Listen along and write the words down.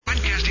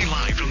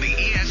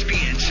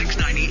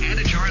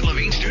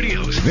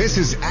This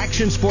is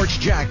Action Sports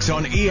Jax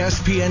on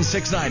ESPN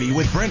 690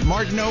 with Brent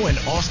Martineau and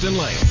Austin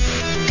Lane.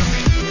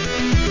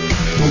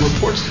 When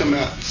reports come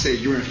out say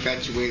you're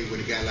infatuated with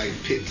a guy like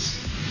Pitts,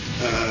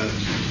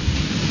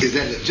 is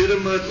that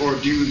legitimate, or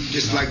do you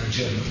just not like...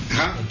 legitimate.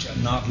 Huh?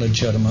 Not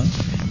legitimate.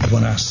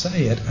 When I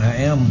say it, I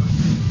am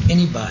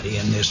anybody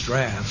in this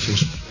draft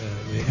is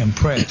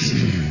impressed.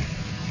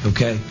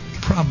 Okay?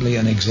 Probably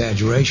an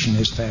exaggeration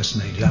is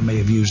fascinated. I may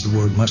have used the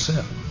word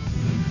myself.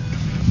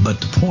 But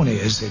the point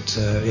is, it's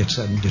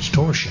a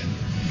distortion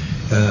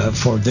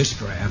for this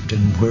draft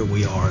and where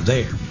we are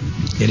there.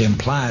 It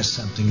implies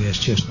something that's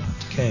just not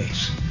the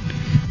case.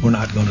 We're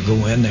not going to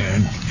go in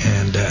there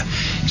and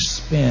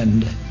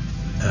spend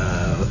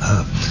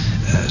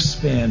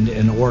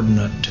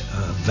inordinate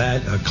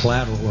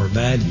collateral or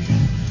value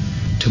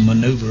to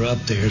maneuver up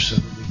there so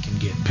that we can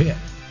get Pitt.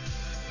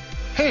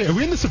 Hey, are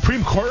we in the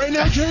Supreme Court right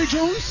now, Jerry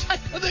Jones?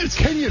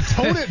 Can you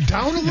tone it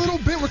down a little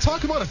bit? We're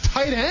talking about a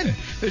tight end.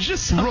 There's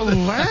just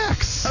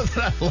relax. That's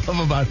what I love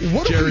about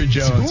what Jerry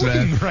Jones,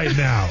 man. Right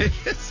now.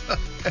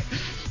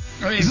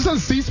 I mean, is this on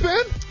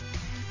C-SPAN?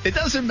 It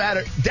doesn't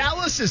matter.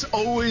 Dallas is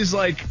always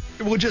like,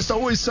 will just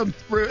always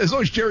as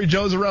long as Jerry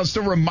Jones around,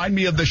 still remind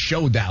me of the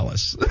show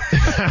Dallas.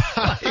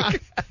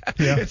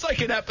 It's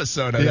like an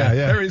episode of that.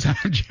 Yeah. Every time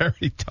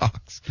Jerry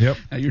talks. Yep.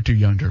 Now, you're too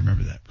young to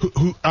remember that.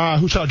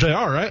 Who shot JR,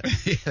 right?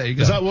 Yeah, there you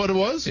go. Is that what it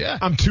was? Yeah.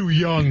 I'm too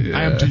young. Yeah.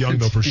 I am too young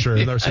though, for sure.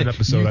 I've never seen an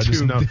episode.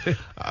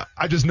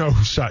 I just know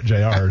who shot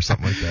JR or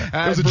something like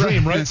that. It was a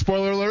dream, right?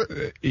 Spoiler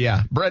alert.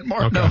 Yeah. Brent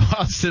Martineau,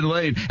 Austin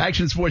Lane,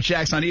 Action Sports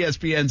Jax on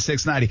ESPN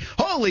 690.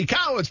 Holy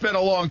cow! It's been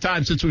a long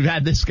time since we've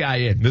had this guy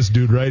in. This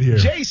dude right here.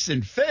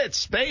 Jason Fitz,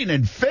 Spain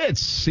and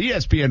Fitz,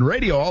 ESPN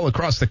Radio all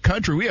across the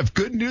country. We have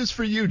good news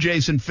for you,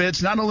 Jason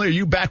Fitz. Not only are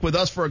you back with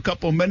us for a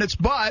couple minutes,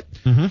 but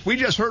we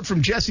just heard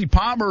from Jesse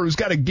Palmer, who's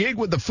got a gig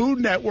with the Food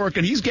Network,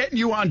 and he's getting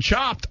you on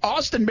Chopped.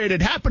 Austin made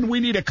it happen. We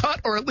need a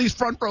cut or at least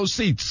front row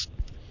seats.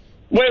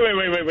 Wait.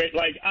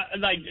 Like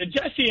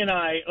Jesse and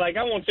I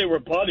won't say we're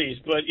buddies,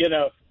 but, you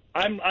know,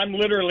 I'm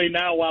literally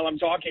now, while I'm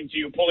talking to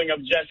you, pulling up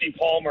Jesse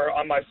Palmer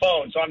on my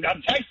phone. So I'm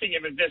texting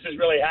him if this is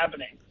really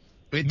happening.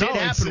 It did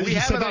happen. We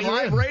had it on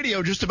live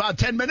radio just about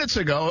 10 minutes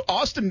ago.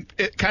 Austin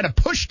kind of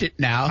pushed it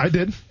now. I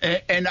did.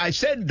 And I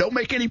said, don't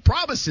make any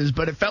promises,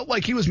 but it felt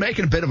like he was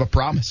making a bit of a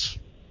promise.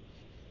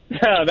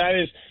 That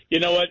is,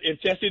 you know what?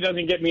 If Jesse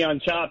doesn't get me on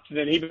Chopped,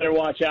 then he better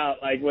watch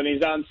out. Like, when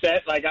he's on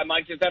set, I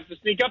might just have to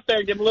sneak up there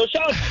and give him a little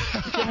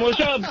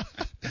shove.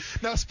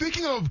 Now,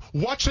 speaking of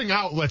watching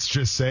out, let's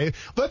just say,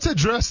 let's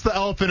address the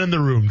elephant in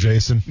the room,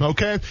 Jason,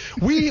 okay?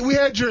 We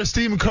had your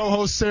esteemed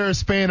co-host, Sarah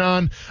Spain,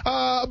 on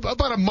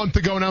about a month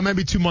ago now,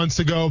 maybe 2 months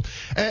ago,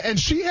 and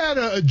she had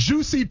a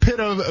juicy bit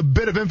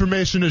of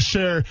information to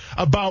share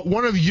about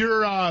one of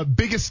your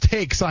biggest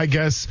takes, I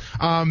guess,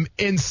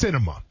 in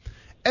cinema.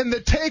 And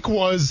the take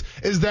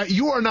is that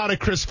you are not a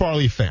Chris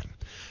Farley fan.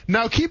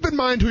 Now, keep in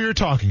mind who you're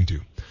talking to.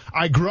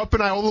 I grew up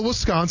in Iola,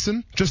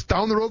 Wisconsin, just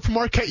down the road from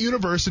Marquette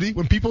University.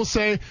 When people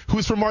say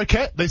who's from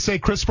Marquette, they say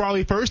Chris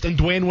Farley first and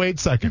Dwayne Wade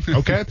second,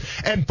 okay?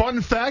 And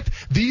fun fact,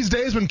 these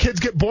days when kids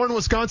get born in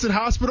Wisconsin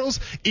hospitals,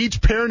 each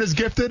parent is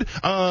gifted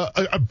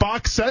a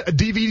box set, a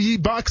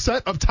DVD box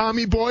set of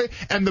Tommy Boy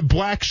and the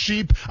Black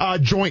Sheep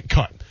joint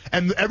cut.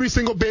 And every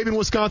single baby in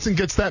Wisconsin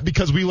gets that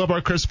because we love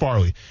our Chris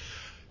Farley.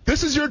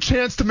 This is your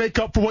chance to make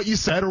up for what you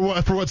said or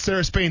for what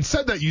Sarah Spain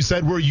said that you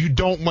said where you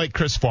don't like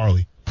Chris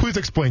Farley. Please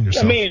explain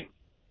yourself. I mean,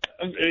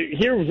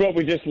 here's what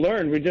we just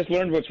learned. We just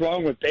learned what's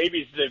wrong with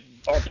babies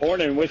that are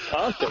born in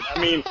Wisconsin. I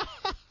mean,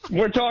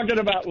 we're talking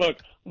about, look,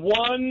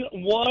 one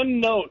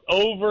note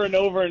over and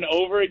over and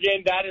over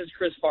again, that is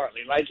Chris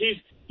Farley. Like, he's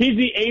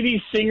the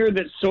 80s singer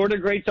that sort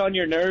of grates on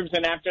your nerves,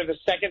 and after the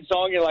second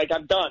song, you're like,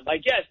 I'm done.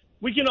 Like, yes,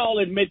 we can all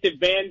admit that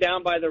Van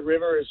Down by the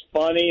River is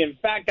funny, and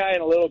Fat Guy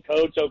in a Little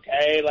Coat's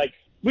okay. Like,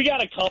 we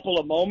got a couple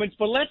of moments,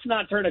 but let's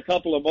not turn a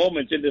couple of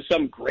moments into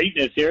some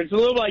greatness here. It's a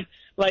little like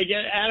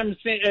Adam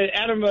Sandler,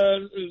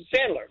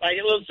 like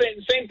a little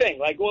same thing.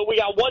 Like, well, we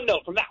got one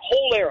note from that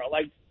whole era.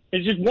 Like,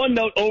 it's just one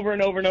note over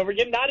and over and over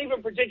again. Not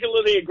even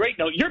particularly a great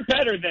note. You're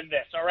better than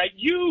this, all right?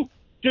 You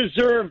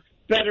deserve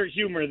better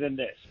humor than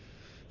this.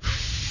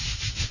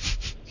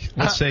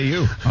 What say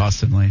you,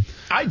 Austin Lane?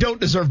 I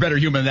don't deserve better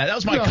humor than that. That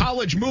was my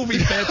college movie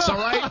Fitz, all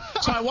right?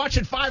 So I watch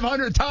it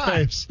 500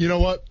 times. Hey, you know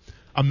what?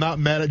 I'm not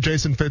mad at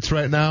Jason Fitz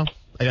right now.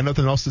 I got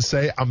nothing else to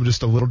say. I'm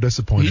just a little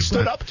disappointed. He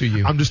stood up to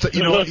you. I'm just,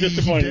 you know what, he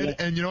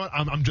did, and you know what?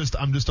 I'm just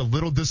a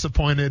little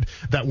disappointed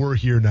that we're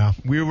here now.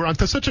 We were on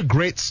to such a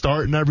great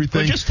start and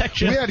everything. Well, just text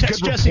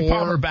Jesse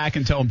Palmer back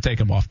and tell him take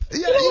him off.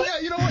 Yeah,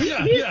 you know what?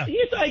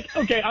 He's like,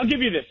 okay, I'll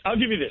give you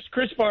this.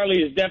 Chris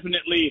Farley is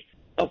definitely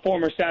a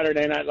former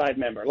Saturday Night Live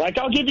member. Like,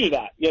 I'll give you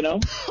that, you know?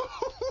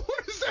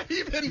 What is that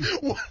even?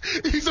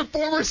 He's a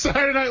former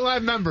Saturday Night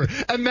Live member,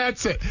 and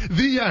that's it.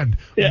 The end.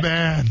 Yeah.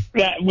 Man.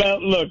 Yeah,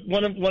 well, look,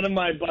 one of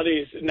my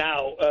buddies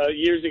now,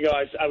 years ago,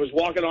 I was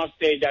walking off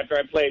stage after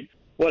I played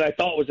what I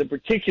thought was a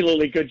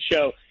particularly good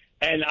show,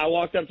 and I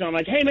walked up to him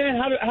like, hey, man,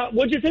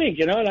 what'd you think?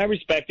 You know, and I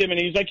respect him, and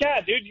he's like,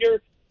 yeah, dude,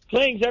 your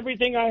playing's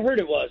everything I heard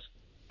it was.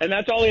 And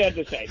that's all he had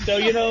to say. So,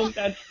 you know,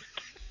 that's...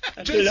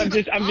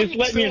 Jason, I'm just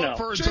letting you know.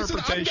 For Jason,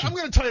 interpretation. I'm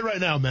going to tell you right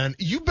now, man.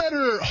 You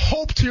better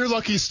hope to your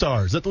lucky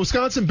stars that the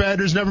Wisconsin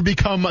Badgers never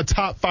become a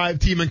top 5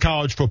 team in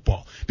college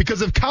football.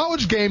 Because if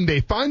College Game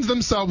Day finds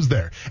themselves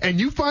there, and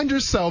you find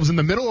yourselves in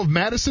the middle of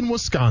Madison,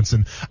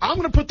 Wisconsin, I'm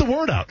going to put the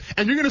word out.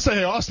 And you're going to say,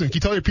 hey, Austin, can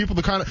you tell your people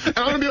the kind of... And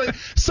I'm going to be like,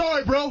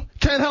 sorry, bro.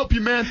 Can't help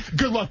you, man.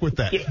 Good luck with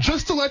that.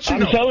 Just to let you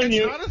know. Telling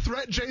you, it's not a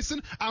threat,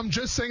 Jason. I'm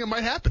just saying it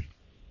might happen.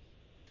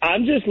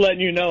 I'm just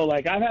letting you know,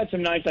 like, I've had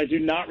some nights I do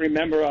not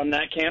remember on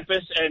that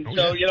campus, and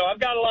I've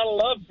got a lot of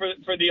love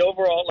for the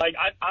overall. Like,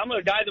 I'm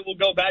a guy that will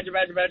go Badger,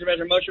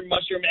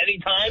 mushroom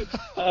anytime,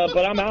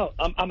 but I'm out.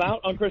 I'm out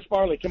on Chris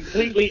Farley,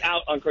 completely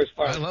out on Chris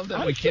Farley. I love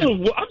that I'm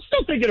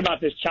still thinking about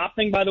this chop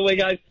thing, by the way,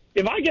 guys.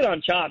 If I get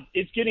on chop,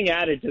 it's getting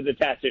added to the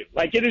tattoo.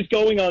 Like, it is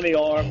going on the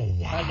arm. Oh,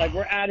 wow. Like,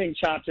 we're adding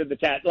chop to the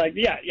tattoo. Like,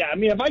 yeah. I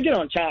mean, if I get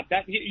on chop,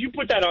 you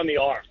put that on the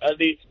arm,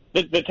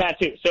 the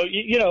tattoo.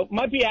 So,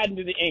 might be adding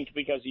to the ink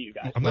because of you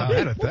guys. I'm not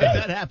mad at that.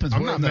 If that happens, I'm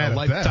we're not in mad the at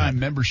lifetime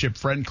that. membership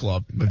friend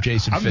club of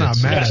Jason I'm Fitz.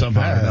 not mad at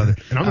somehow or another.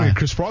 that. And I'm going to get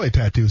Chris Farley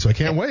tattooed, so I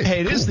can't wait. Hey,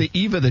 it is the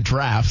eve of the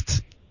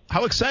draft.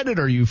 How excited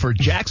are you for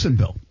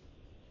Jacksonville?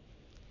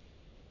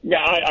 Yeah,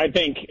 I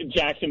think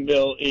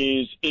Jacksonville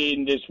is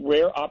in this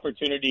rare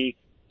opportunity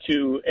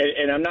to,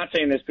 and I'm not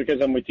saying this because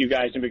I'm with you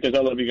guys and because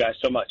I love you guys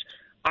so much.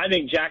 I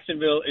think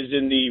Jacksonville is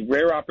in the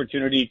rare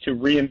opportunity to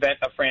reinvent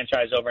a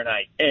franchise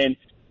overnight. And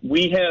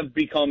we have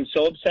become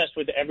so obsessed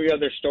with every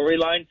other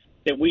storyline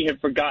that we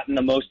have forgotten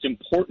the most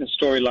important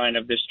storyline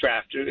of this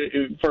draft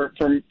for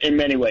in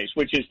many ways,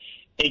 which is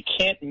a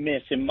can't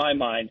miss, in my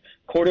mind,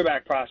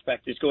 quarterback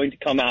prospect is going to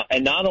come out.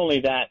 And not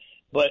only that,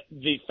 but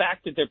the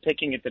fact that they're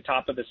picking at the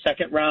top of the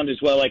second round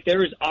as well, like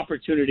there is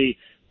opportunity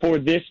for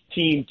this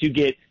team to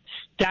get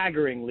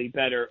staggeringly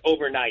better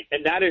overnight.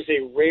 And that is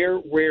a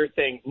rare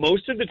thing.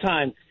 Most of the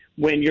time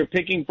when you're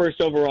picking first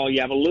overall,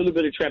 you have a little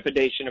bit of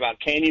trepidation about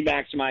can you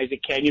maximize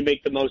it? Can you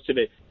make the most of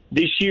it?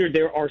 This year,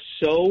 there are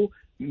so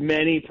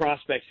many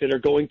prospects that are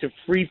going to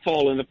free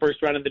fall in the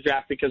first round of the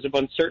draft because of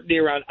uncertainty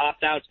around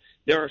opt-outs.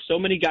 There are so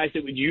many guys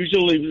that would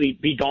usually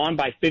be gone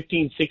by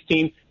 15,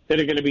 16 that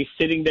are going to be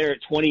sitting there at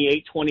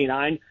 28,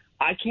 29.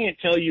 I can't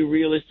tell you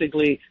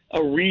realistically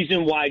a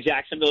reason why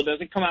Jacksonville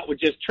doesn't come out with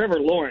just Trevor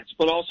Lawrence,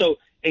 but also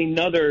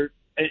another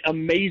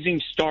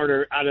amazing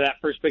starter out of that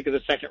first pick of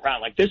the second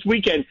round. Like this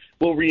weekend,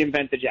 we'll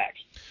reinvent the Jags.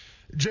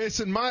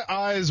 Jason, my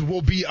eyes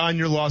will be on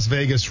your Las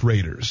Vegas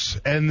Raiders,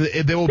 and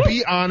they will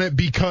be on it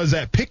because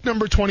at pick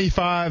number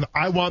 25,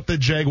 I want the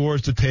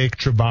Jaguars to take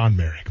Trevon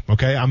Merrick.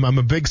 Okay, I'm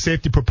a big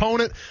safety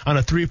proponent on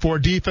a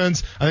 3-4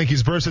 defense. I think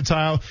he's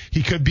versatile.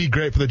 He could be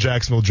great for the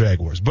Jacksonville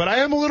Jaguars, but I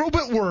am a little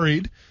bit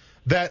worried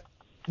that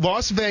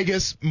Las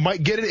Vegas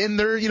might get it in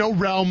their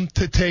realm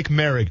to take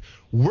Merrick.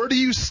 Where do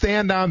you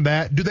stand on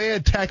that? Do they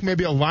attack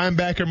maybe a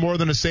linebacker more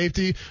than a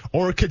safety,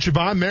 or could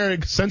Trevon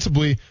Merrick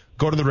sensibly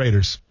go to the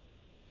Raiders?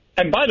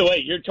 And by the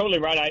way, you're totally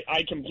right.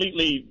 I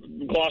completely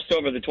glossed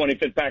over the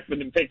 25th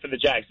pick for the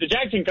Jags. The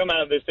Jags can come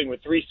out of this thing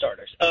with 3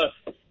 starters.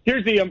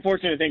 Here's the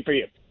unfortunate thing for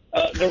you.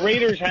 The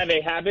Raiders have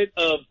a habit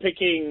of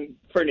picking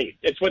for need.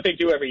 It's what they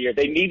do every year.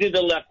 They needed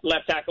a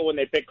left tackle when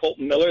they picked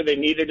Colton Miller. They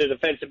needed a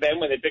defensive end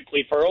when they picked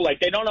Cleve Furrow. Like,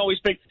 they don't always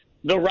pick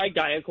the right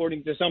guy,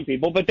 according to some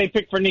people, but they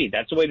pick for need.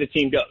 That's the way the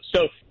team goes.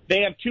 So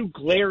they have 2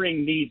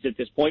 glaring needs at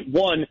this point.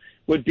 One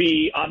would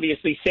be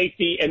obviously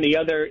safety, and the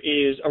other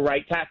is a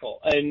right tackle.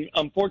 And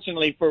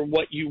unfortunately for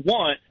what you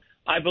want,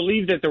 I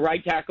believe that the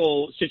right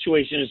tackle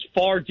situation is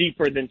far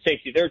deeper than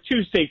safety. There are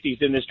 2 safeties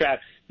in this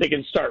draft that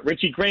can start.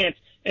 Richie Grant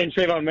and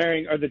Trayvon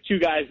Merrick are the 2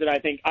 guys that I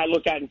think I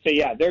look at and say,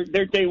 yeah,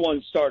 they're day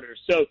one starters.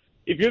 So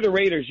if you're the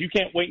Raiders, you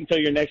can't wait until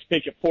your next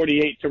pick at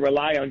 48 to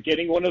rely on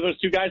getting one of those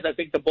 2 guys. I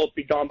think they'll both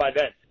be gone by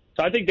then.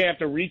 So I think they have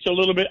to reach a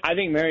little bit. I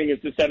think Merrick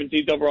is the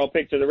 17th overall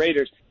pick to the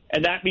Raiders.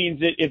 And that means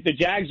that if the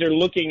Jags are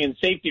looking in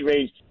safety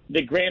range,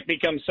 that Grant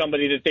becomes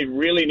somebody that they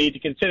really need to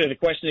consider. The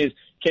question is,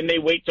 can they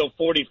wait till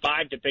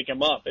 45 to pick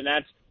him up? And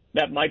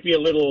that might be a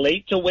little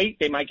late to wait.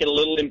 They might get a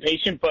little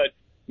impatient, but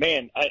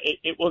man,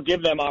 it will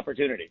give them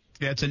opportunity.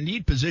 Yeah, it's a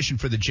need position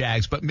for the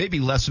Jags, but maybe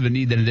less of a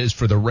need than it is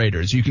for the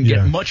Raiders. You can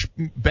get much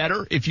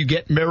better if you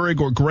get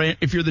Merrick or Grant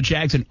if you're the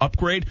Jags and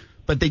upgrade.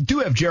 But they do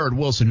have Jared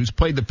Wilson, who's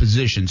played the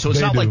position. So it's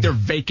not like they're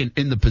vacant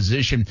in the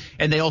position.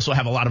 And they also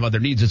have a lot of other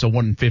needs. It's a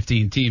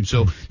 1-15 team.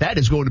 So that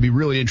is going to be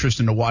really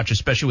interesting to watch,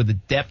 especially with the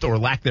depth or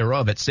lack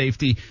thereof at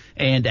safety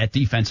and at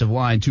defensive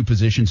line, 2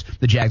 positions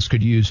the Jags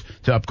could use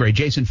to upgrade.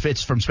 Jason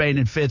Fitz from Spain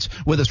and Fitz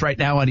with us right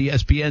now on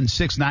ESPN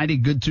 690.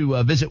 Good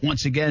to visit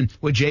once again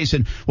with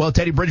Jason. Well,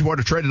 Teddy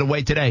Bridgewater traded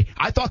away today.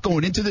 I thought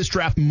going into this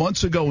draft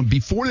months ago and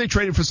before they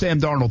traded for Sam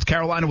Darnold,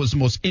 Carolina was the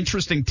most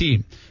interesting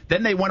team.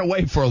 Then they went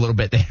away for a little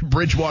bit. They had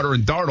Bridgewater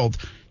and Darnold.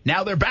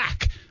 Now they're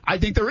back. I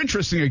think they're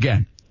interesting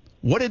again.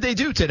 What did they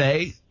do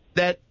today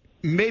that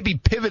maybe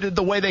pivoted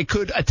the way they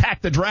could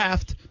attack the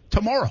draft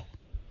tomorrow?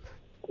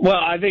 Well,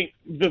 I think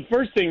the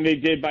first thing they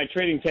did by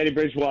trading Teddy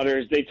Bridgewater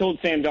is they told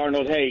Sam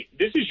Darnold, hey,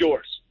 this is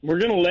yours. We're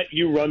going to let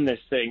you run this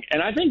thing.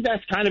 And I think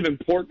that's kind of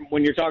important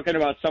when you're talking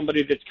about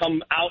somebody that's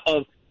come out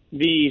of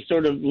the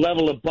sort of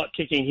level of butt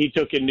kicking he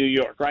took in New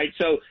York, right?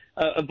 So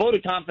a vote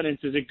of confidence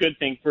is a good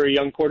thing for a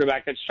young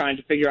quarterback that's trying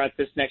to figure out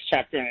this next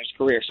chapter in his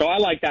career. So I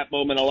like that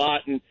moment a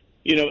lot. And,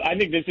 I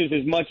think this is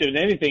as much as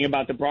anything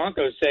about the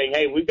Broncos saying,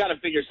 hey, we've got to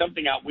figure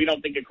something out. We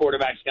don't think a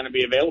quarterback's going to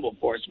be available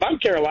for us. If I'm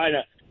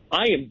Carolina,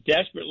 I am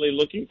desperately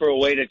looking for a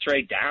way to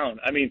trade down.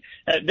 I mean,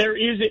 there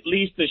is at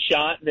least a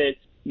shot that,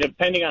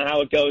 depending on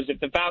how it goes, if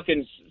the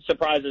Falcons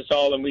surprise us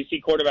all and we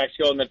see quarterbacks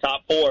go in the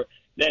top 4,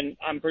 then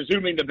I'm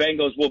presuming the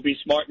Bengals will be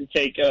smart and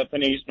take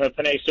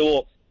Penei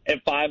Sewell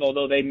at 5,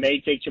 although they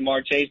may take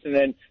Jamar Chase, and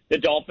then the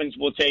Dolphins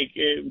will take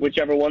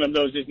whichever one of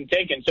those isn't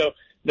taken. So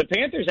the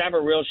Panthers have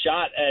a real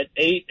shot at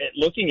 8 at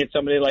looking at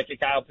somebody like a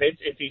Kyle Pitts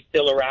if he's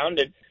still around,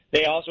 and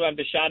they also have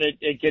the shot at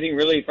getting,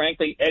 really,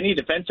 frankly, any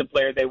defensive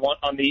player they want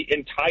on the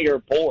entire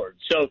board.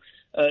 So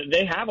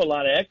they have a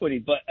lot of equity.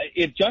 But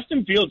if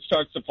Justin Fields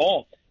starts to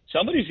fall,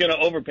 somebody's going to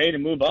overpay to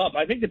move up.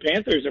 I think the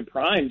Panthers are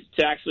primed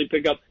to actually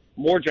pick up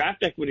more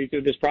draft equity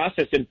through this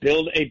process and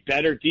build a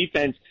better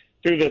defense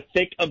through the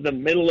thick of the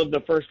middle of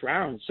the first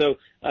round. So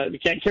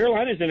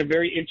Carolina's in a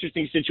very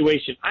interesting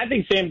situation. I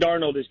think Sam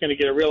Darnold is going to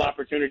get a real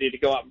opportunity to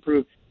go out and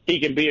prove he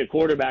can be a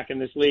quarterback in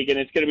this league, and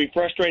it's going to be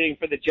frustrating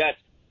for the Jets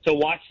to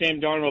watch Sam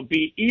Darnold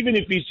be, even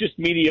if he's just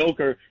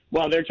mediocre,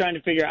 while they're trying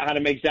to figure out how to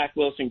make Zach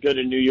Wilson good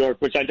in New York,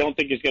 which I don't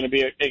think is going to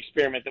be an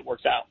experiment that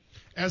works out.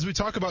 As we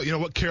talk about,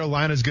 what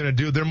Carolina's going to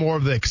do, they're more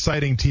of the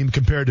exciting team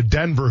compared to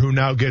Denver, who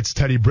now gets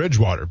Teddy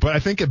Bridgewater. But I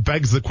think it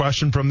begs the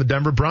question from the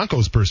Denver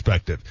Broncos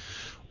perspective.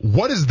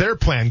 What is their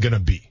plan going to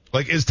be?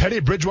 Like, is Teddy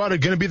Bridgewater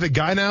going to be the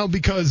guy now?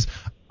 Because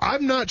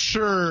I'm not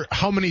sure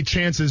how many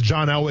chances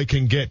John Elway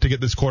can get to get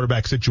this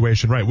quarterback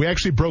situation right. We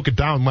actually broke it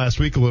down last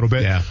week a little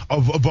bit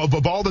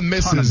of all the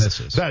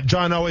misses that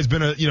John Elway's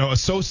been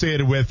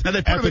associated with. Now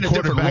they put him in a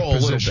different role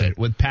position. A little bit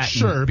with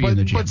Patton being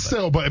the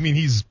GM. But I mean,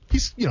 he's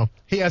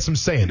he has some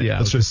say in it.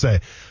 Let's just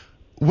say.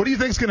 What do you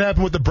think is going to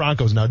happen with the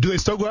Broncos now? Do they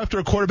still go after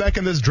a quarterback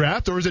in this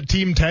draft, or is it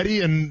Team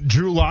Teddy and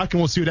Drew Lock,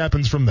 and we'll see what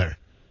happens from there?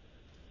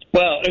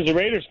 Well, as a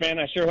Raiders fan,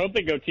 I sure hope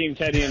they go Team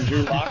Teddy and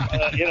Drew Lock.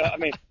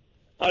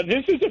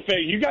 This is a fair.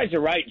 You guys are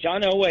right.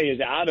 John Elway is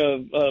out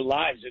of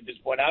lives at this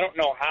point. I don't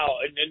know how.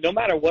 No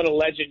matter what a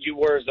legend you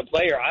were as a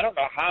player, I don't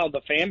know how the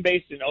fan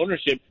base and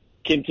ownership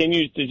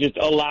continues to just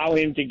allow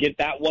him to get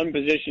that one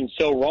position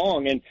so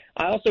wrong. And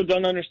I also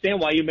don't understand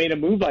why you made a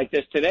move like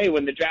this today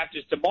when the draft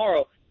is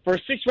tomorrow for a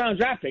 6th-round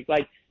draft pick.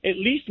 Like, at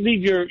least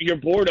leave your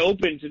board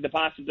open to the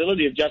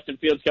possibility of Justin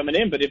Fields coming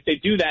in. But if they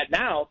do that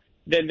now,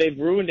 then they've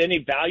ruined any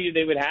value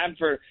they would have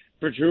for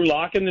Drew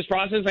Lock in this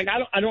process. Like,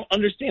 I don't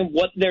understand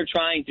what they're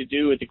trying to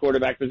do at the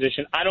quarterback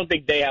position. I don't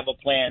think they have a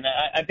plan.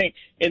 I think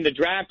in the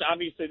draft,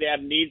 obviously they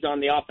have needs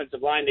on the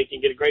offensive line. They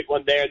can get a great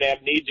one there. They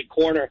have needs at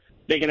corner.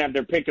 They can have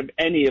their pick of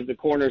any of the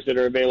corners that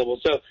are available.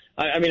 So,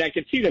 I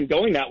could see them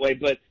going that way.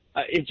 But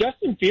if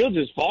Justin Fields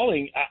is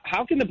falling,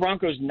 how can the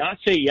Broncos not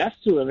say yes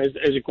to him as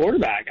a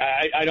quarterback?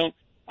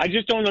 I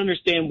just don't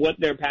understand what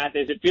their path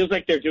is. It feels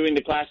like they're doing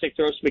the classic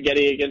throw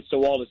spaghetti against the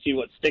wall to see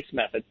what sticks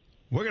method.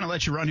 We're going to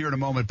let you run here in a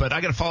moment, but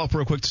I got to follow up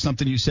real quick to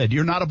something you said.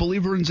 You're not a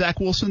believer in Zach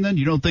Wilson then?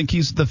 You don't think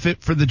he's the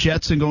fit for the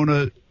Jets and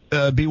going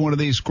to be one of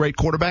these great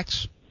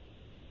quarterbacks?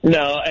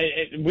 No,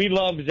 we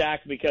love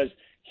Zach because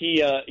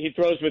he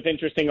throws with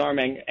interesting arm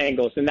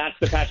angles, and that's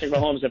the Patrick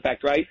Mahomes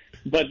effect, right?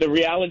 But the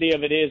reality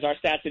of it is our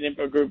Stats and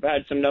Info group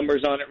had some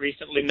numbers on it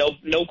recently.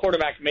 No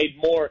quarterback made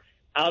more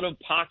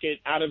out-of-pocket,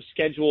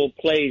 out-of-schedule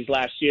plays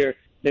last year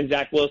than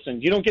Zach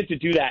Wilson. You don't get to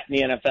do that in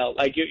the NFL.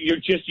 Like,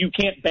 you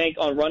can't bank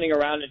on running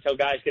around until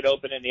guys get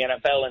open in the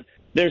NFL, and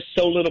there's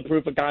so little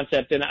proof of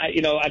concept. And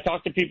I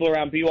talk to people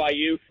around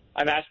BYU.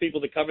 I've asked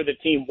people to cover the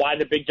team why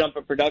the big jump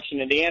in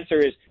production, and the answer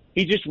is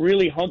he just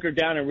really hunkered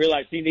down and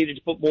realized he needed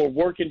to put more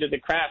work into the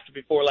craft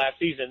before last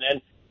season.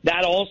 And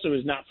that also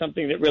is not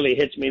something that really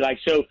hits me. Like,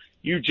 so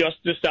you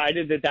just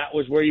decided that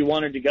was where you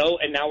wanted to go,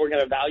 and now we're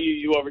going to value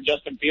you over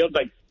Justin Fields?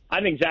 Like,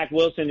 I think Zach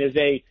Wilson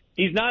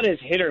he's not as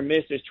hit or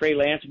miss as Trey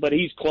Lance, but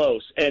he's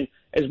close. And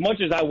as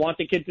much as I want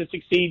the kid to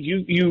succeed,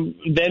 you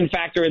then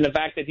factor in the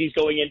fact that he's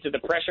going into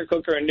the pressure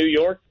cooker in New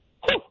York.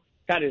 Whew,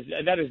 that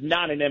is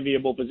not an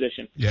enviable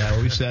position.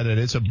 Yeah, we said it.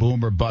 It's a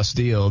boom or bust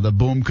deal. The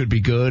boom could be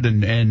good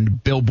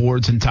and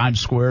billboards in Times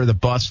Square. The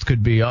bust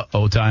could be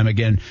time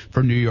again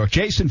for New York.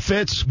 Jason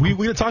Fitz. We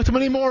going to talk to him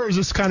anymore, or is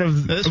this kind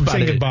of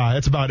saying goodbye?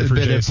 That's about it for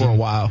Jason. It for a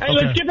while. Hey,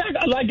 let's get back.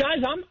 Like,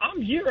 guys,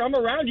 I'm here. I'm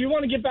around. You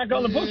want to get back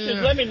on the books?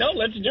 Just let me know.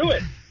 Let's do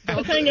it.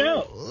 Let's hang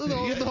out.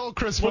 The whole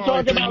Chris We'll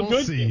talk about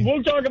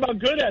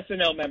good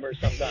SNL members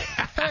sometime.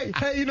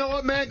 Hey, you know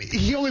what, man?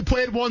 He only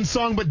played one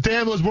song, but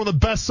damn, it was one of the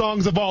best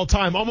songs of all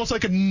time. Almost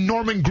like a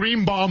Norman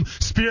Greenbaum,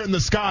 Spirit in the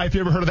Sky, if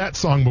you ever heard of that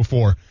song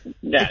before.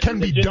 Yeah, it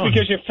can be just done. Just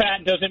because you're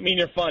fat doesn't mean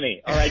you're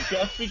funny, all right?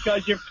 Just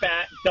because you're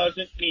fat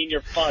doesn't mean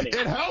you're funny.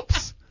 It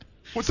helps.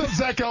 What's up,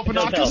 Zach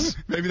Galifianakis?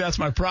 Maybe that's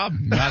my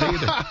problem. Not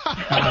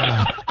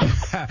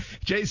either.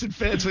 Jason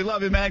Fitz, we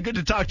love you, man. Good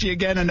to talk to you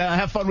again, and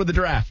have fun with the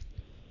draft.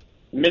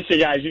 Miss you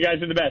guys. You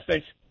guys are the best.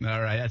 Thanks.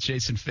 All right. That's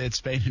Jason Fitz,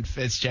 Spain and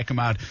Fitz. Check him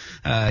out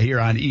here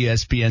on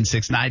ESPN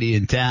 690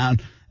 in town.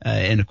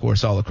 and, of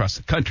course, all across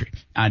the country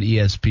on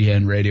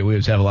ESPN Radio. We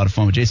always have a lot of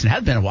fun with Jason. It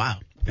has been a while.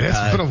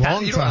 Yeah, it's been a long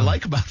time. You know what I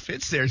like about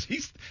Fitz there is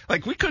he's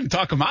like, we couldn't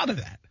talk him out of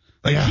that.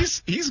 Like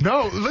he's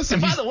no. Listen,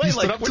 and by the way,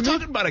 like we're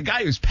talking about a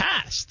guy who's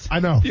passed. I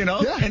know. You know,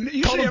 yeah. and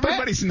usually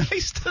everybody's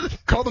nice to the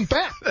call them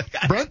fat,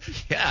 Brent.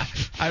 Yeah,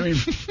 I mean,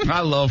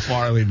 I love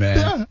Farley, man.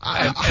 Yeah,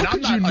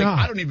 and I'm not.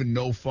 I don't even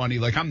know funny.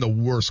 Like I'm the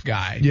worst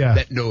guy. Yeah.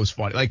 That knows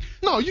funny. Like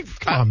no, you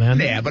come on, man.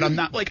 Yeah, but I'm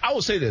not. Like I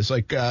will say this.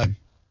 Like I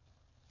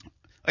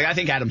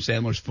think Adam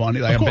Sandler's funny.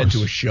 Like of I've been course.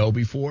 to a show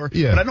before.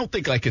 Yeah. But I don't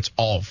think like it's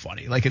all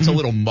funny. Like it's a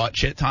little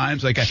much at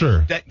times. Like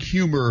sure. That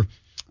humor.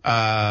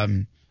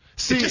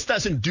 It just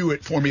doesn't do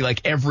it for me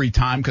like every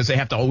time because they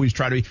have to always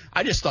try to be.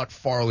 I just thought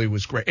Farley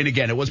was great. And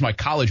again, it was my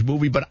college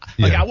movie, but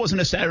like I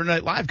wasn't a Saturday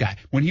Night Live guy.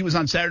 When he was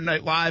on Saturday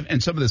Night Live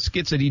and some of the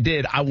skits that he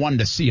did, I wanted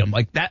to see him.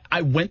 Like that,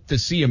 I went to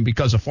see him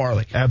because of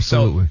Farley.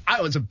 Absolutely. So I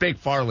was a big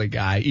Farley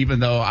guy, even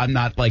though I'm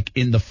not like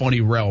in the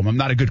funny realm. I'm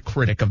not a good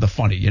critic of the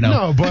funny, you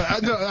know? No, but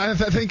I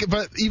think,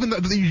 but even though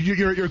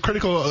you're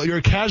critical, you're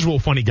a casual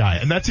funny guy,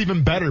 and that's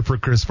even better for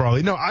Chris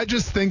Farley. No, I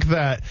just think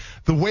that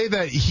the way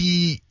that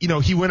he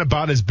went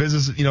about his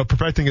business,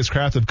 perfecting his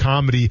craft of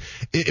comedy,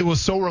 it was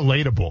so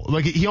relatable.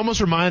 Like he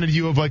almost reminded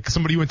you of like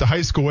somebody you went to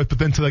high school with, but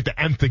then to like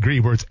the nth degree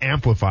where it's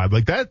amplified.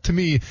 Like that to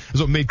me is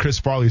what made Chris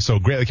Farley so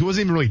great. Like he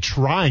wasn't even really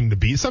trying to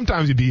be.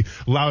 Sometimes he'd be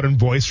loud and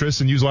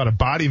boisterous and use a lot of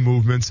body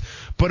movements,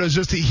 but it was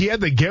just he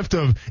had the gift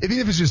of, even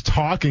if it's just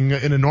talking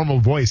in a normal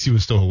voice, he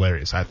was still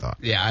hilarious, I thought.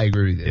 Yeah, I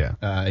agree with you.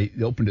 Yeah.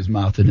 He opened his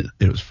mouth and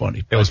it was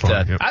funny. It was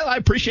funny. Yep. I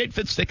appreciate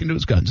Fitz sticking to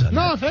his guns on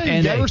No, that. hey,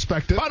 you gotta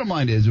respect it. Bottom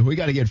line is, we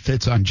got to get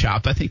Fitz on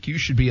Chopped. I think you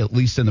should be at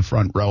least in the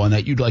front row, and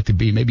that you'd like to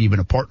be maybe even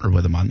a partner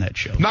with him on that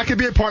show. Not going to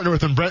be a partner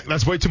with him, Brent.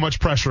 That's way too much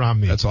pressure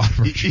on me. That's a lot of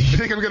pressure. You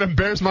think I'm going to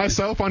embarrass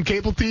myself on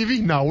cable TV?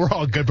 No, we're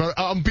all good, but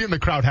I'm being the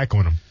crowd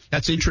heckling him.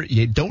 That's interesting.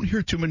 You don't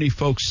hear too many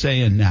folks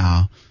saying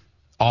now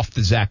off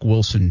the Zach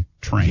Wilson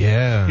train.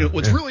 Yeah.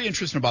 What's really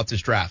interesting about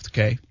this draft,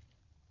 okay,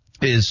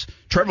 is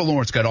Trevor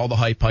Lawrence got all the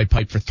hype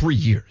for 3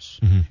 years.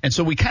 Mm-hmm. And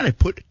so we kind of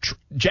put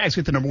Jags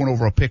get the number 1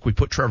 overall pick. We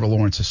put Trevor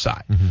Lawrence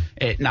aside.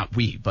 Mm-hmm. Not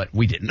we, but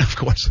we didn't, of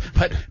course.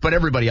 But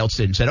everybody else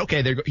did and said,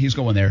 okay, he's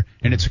going there.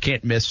 And it's a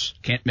can't miss.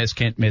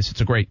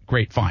 It's a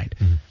great find.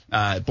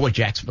 Mm-hmm. Boy,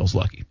 Jacksonville's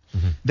lucky.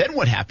 Mm-hmm. Then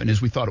what happened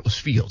is we thought it was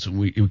Fields,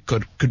 and it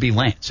could be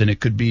Lance, and it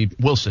could be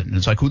Wilson. And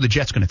it's like, who the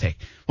Jets going to take?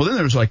 Well, then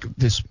there was like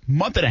this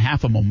month and a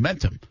half of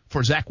momentum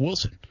for Zach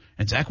Wilson.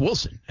 And Zach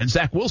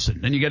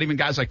Wilson. And you get even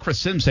guys like Chris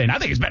Sims saying, I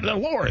think he's better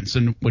than Lawrence,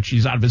 and which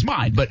he's out of his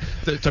mind, but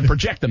to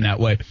project them that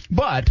way.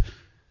 But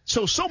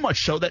so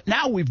much so that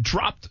now we've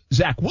dropped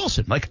Zach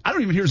Wilson. Like, I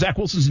don't even hear Zach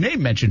Wilson's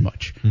name mentioned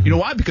much. Mm-hmm. You know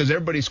why? Because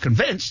everybody's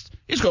convinced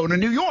he's going to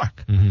New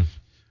York. Mm-hmm.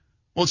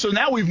 Well, so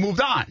now we've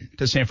moved on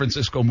to San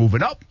Francisco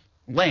moving up.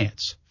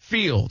 Lance,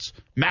 Fields,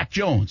 Mac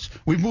Jones.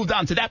 We've moved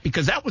on to that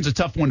because that one's a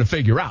tough one to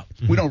figure out.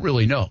 Mm-hmm. We don't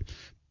really know.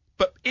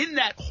 But in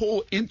that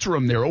whole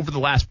interim there over the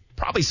last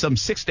probably some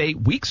 6 to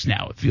 8 weeks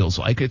now, it feels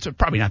like. It's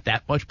probably not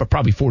that much, but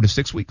probably 4 to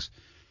 6 weeks.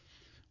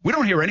 We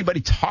don't hear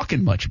anybody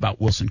talking much about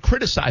Wilson,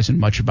 criticizing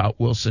much about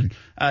Wilson.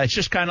 It's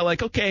just kind of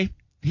like, okay,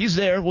 he's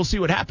there. We'll see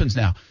what happens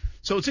now.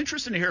 So it's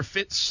interesting to hear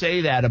Fitz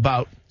say that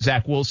about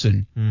Zach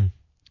Wilson.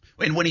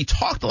 And when he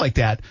talked like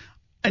that,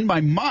 in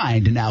my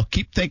mind, and now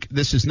keep thinking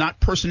this is not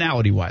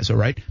personality-wise, all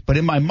right? But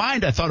in my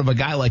mind, I thought of a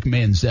guy like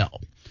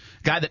Manziel.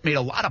 Guy that made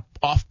a lot of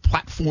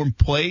off-platform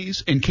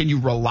plays, and can you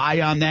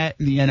rely on that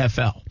in the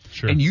NFL?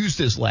 Sure. And used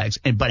his legs,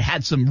 but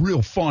had some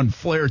real fun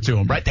flair to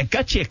him, right? That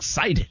got you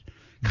excited.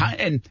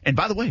 And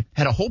by the way,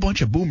 had a whole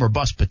bunch of boom or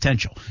bust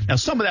potential. Now,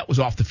 some of that was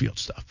off the field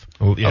stuff.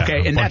 Well, yeah,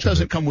 okay, and that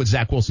doesn't come with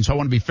Zach Wilson, so I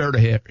want to be fair to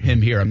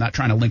him here. I'm not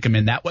trying to link him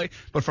in that way.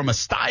 But from a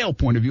style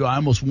point of view, I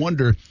almost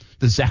wonder,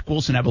 does Zach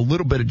Wilson have a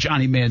little bit of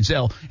Johnny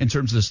Manziel in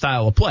terms of the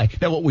style of play?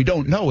 Now, what we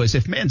don't know is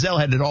if Manziel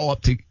had it all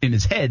up in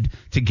his head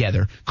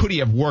together, could he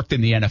have worked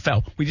in the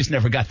NFL? We just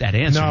never got that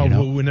answer.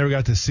 No, we never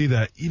got to see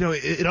that.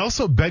 It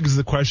also begs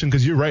the question,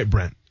 because you're right,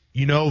 Brent.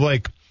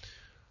 Like,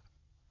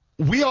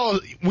 we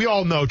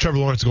all know Trevor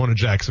Lawrence is going to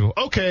Jacksonville.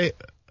 Okay,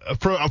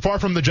 far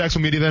from the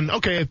Jacksonville media then,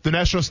 okay, at the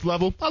national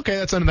level, okay,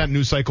 that's end of that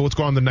news cycle. Let's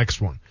go on to the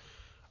next one.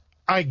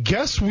 I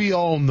guess we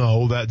all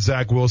know that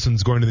Zach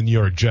Wilson's going to the New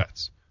York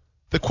Jets.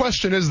 The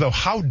question is, though,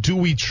 how do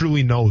we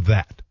truly know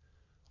that?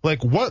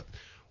 Like, what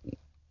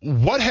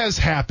has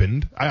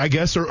happened, I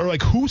guess, or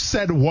like who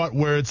said what,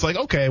 where it's like,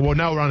 okay, well,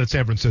 now we're on to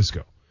San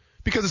Francisco.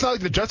 Because it's not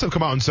like the Jets have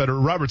come out and said, or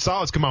Robert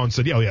Sala's come out and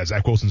said, yeah,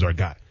 Zach Wilson's our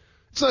guy.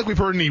 It's not like we've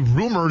heard any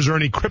rumors or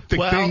any cryptic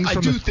things. I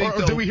do think,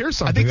 or did we hear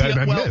something that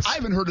I missed? I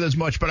haven't heard it as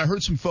much, but I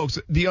heard some folks.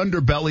 The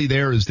underbelly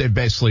there is they've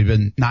basically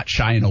been not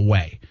shying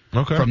away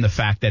from the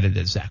fact that it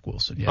is Zach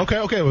Wilson. Yeah.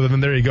 Okay. Well,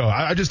 then there you go.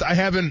 I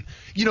haven't,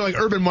 like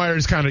Urban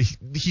Meyer's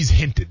he's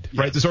hinted,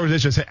 right? This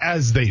organization,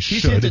 as they should.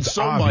 He's hinted it's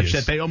so obvious. much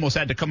that they almost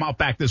had to come out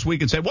back this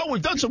week and say, well,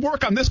 we've done some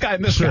work on this guy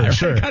and this guy. Right?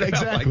 Sure.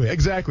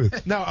 Exactly.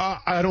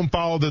 Now, I don't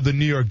follow the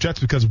New York Jets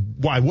because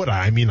why would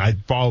I? I mean, I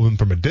follow them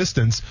from a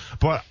distance,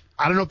 but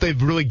I don't know if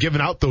they've really given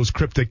out those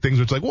cryptic things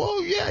where it's like,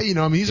 well, yeah,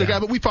 he's a guy,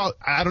 but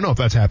I don't know if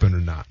that's happened or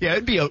not. Yeah,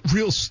 it'd be a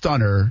real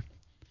stunner.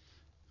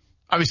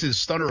 Obviously, the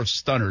stunner of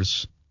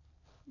stunners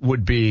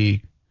would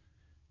be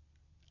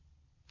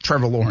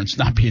Trevor Lawrence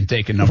not being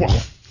taken number one.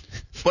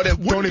 But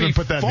it Don't even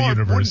put that in the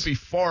universe. Wouldn't be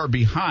far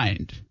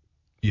behind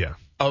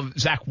of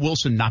Zach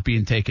Wilson not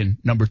being taken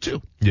number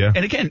two. Yeah.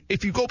 And again,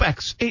 if you go back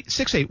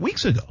 8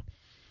 weeks ago,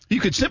 you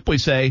could simply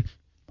say,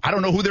 I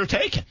don't know who they're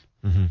taking.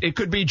 Mm-hmm. It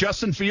could be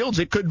Justin Fields.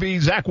 It could be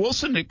Zach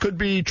Wilson. It could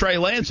be Trey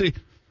Lance.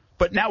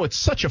 But now it's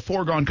such a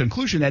foregone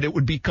conclusion that it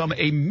would become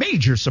a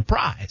major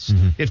surprise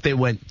if they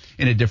went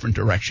in a different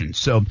direction.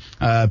 So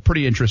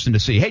pretty interesting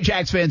to see. Hey,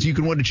 Jags fans, you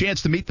can win a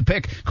chance to meet the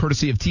pick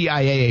courtesy of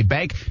TIAA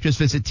Bank. Just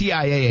visit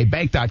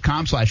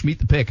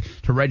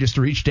TIAABank.com/meetthepick to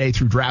register each day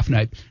through draft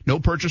night. No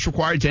purchase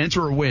required to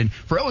enter or win.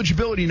 For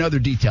eligibility and other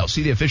details,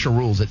 see the official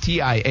rules at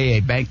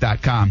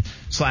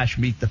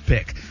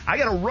TIAABank.com/meetthepick. I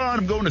got to run.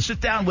 I'm going to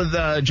sit down with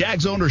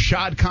Jags owner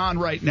Shad Khan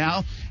right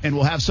now, and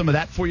we'll have some of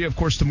that for you, of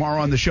course,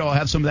 tomorrow on the show. I'll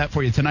have some of that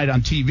for you tonight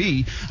on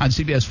TV on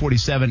CBS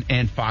 47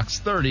 and Fox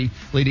 30,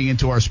 leading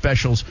into our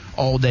specials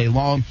all day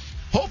long.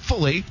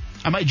 Hopefully,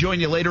 I might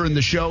join you later in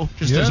the show,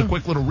 just as a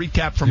quick little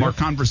recap from our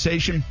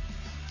conversation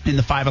in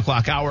the 5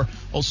 o'clock hour.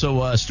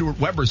 Also,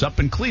 Stuart Weber's up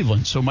in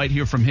Cleveland, so might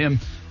hear from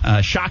him.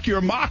 Shock your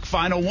mock,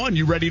 final one.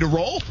 You ready to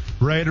roll?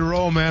 Ready to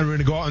roll, man. We're going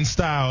to go out in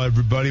style,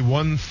 everybody.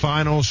 One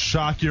final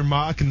shock your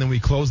mock, and then we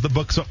close the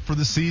books up for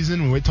the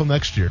season. We wait till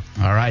next year.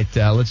 All right,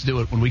 let's do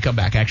it when we come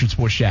back. Action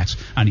Sports Jacks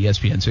on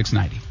ESPN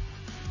 690.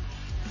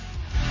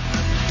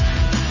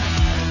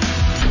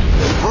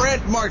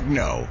 Brent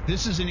Martineau.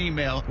 This is an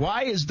email.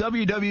 Why is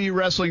WWE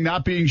Wrestling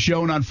not being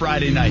shown on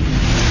Friday night?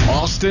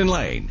 Austin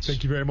Lane.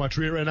 Thank you very much.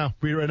 Read it right now.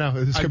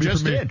 This I could be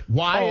just for me. did.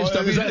 Why is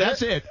WWE?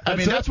 That's it.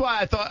 That's why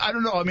I thought. I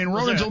don't know. I mean,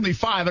 Ronan's only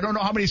 5. I don't know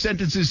how many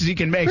sentences he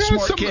can make.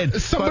 Smart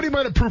kid. Somebody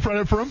might have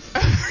proofread it for him.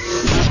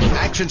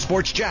 Action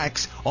Sports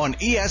Jacks on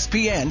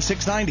ESPN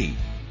 690.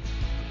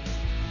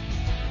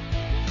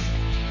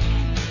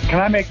 Can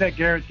I make that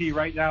guarantee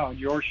right now on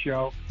your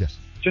show? Yes.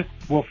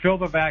 We'll fill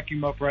the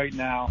vacuum up right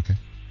now. Okay.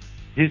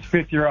 His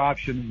fifth-year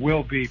option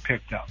will be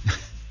picked up.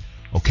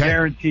 Okay.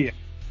 Guarantee it.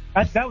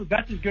 That's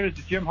as good as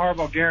the Jim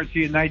Harbaugh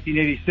guarantee in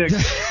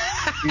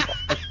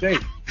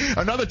 1986.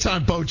 Another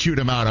time Bo chewed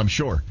him out, I'm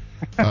sure.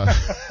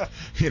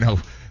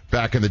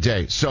 Back in the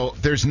day. So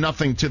there's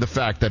nothing to the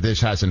fact that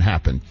this hasn't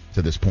happened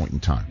to this point in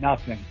time.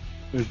 Nothing.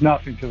 There's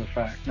nothing to the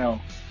fact,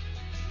 no.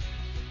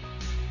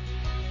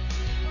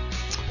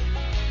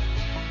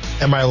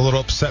 Am I a little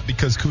upset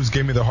because Kuz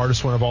gave me the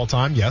hardest one of all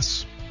time?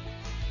 Yes.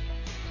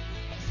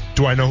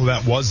 Do I know who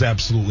that was?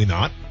 Absolutely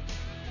not.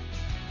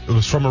 It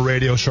was from a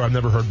radio show I've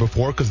never heard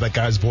before because that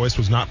guy's voice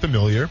was not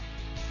familiar.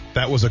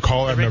 That was a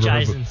caller I've never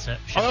heard before.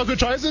 Oh,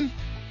 Rich Eisen?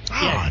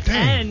 Ah,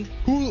 dang.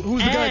 Who's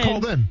the guy that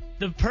called in?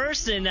 The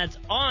person that's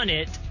on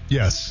it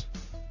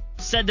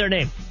said their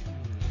name.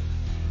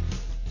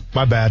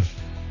 My bad.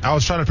 I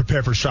was trying to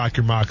prepare for Shock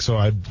Your Mock, so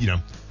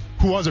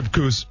who was it,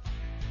 Kuz?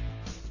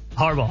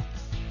 Harbaugh.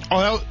 Oh,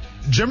 that was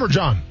Jim or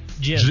John?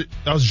 Jim.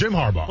 That was Jim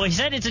Harbaugh. Well, he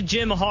said it's a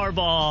Jim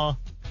Harbaugh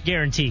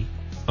guarantee.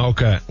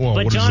 Okay. Well,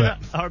 but what John is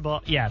that?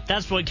 Harbaugh,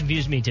 that's what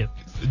confused me too.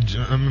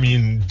 I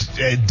mean,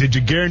 did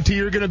you guarantee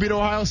you're going to beat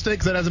Ohio State?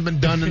 Because that hasn't been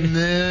done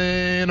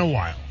in a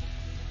while.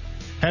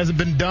 Hasn't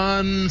been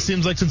done,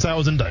 seems like, since I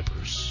was in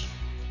diapers.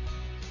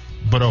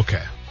 But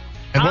okay.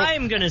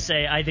 I'm going to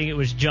say I think it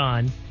was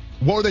John.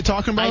 What were they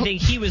talking about? I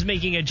think he was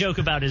making a joke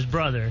about his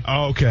brother.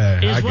 Okay.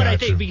 Is what I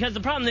think. Because the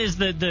problem is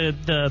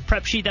the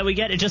prep sheet that we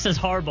get, it just says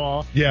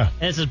Harbaugh. Yeah.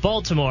 And it says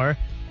Baltimore.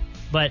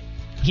 But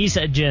he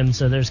said Jim,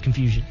 so there's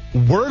confusion.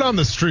 Word on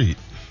the street,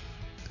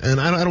 and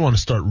I don't want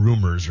to start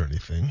rumors or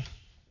anything,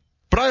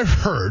 but I've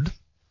heard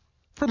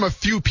from a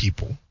few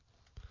people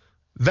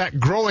that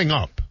growing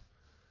up,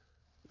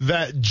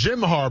 that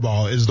Jim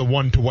Harbaugh is the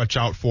one to watch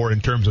out for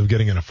in terms of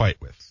getting in a fight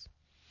with.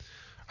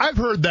 I've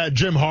heard that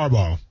Jim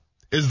Harbaugh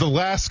is the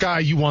last guy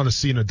you want to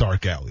see in a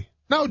dark alley.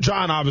 Now,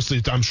 John,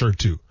 obviously, I'm sure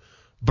too.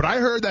 But I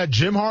heard that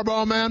Jim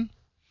Harbaugh, man,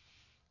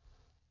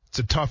 it's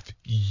a tough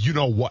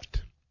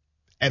you-know-what.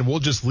 And we'll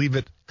just leave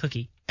it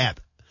cookie at.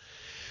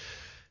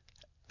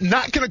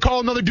 Not going to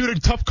call another dude a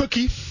tough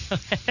cookie.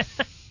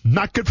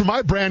 Not good for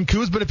my brand,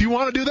 Kuz, but if you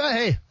want to do that,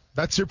 hey,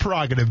 that's your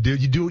prerogative,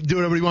 dude. You do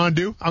whatever you want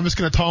to do. I'm just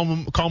going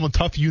to call him a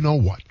tough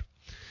you-know-what.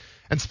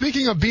 And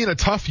speaking of being a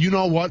tough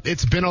you-know-what,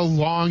 it's been a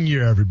long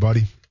year,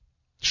 everybody.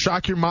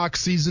 Shock Your Mock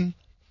season.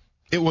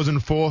 It was in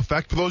full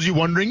effect. For those of you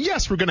wondering,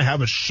 yes, we're going to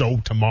have a show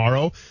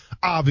tomorrow.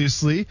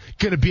 Obviously,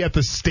 going to be at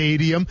the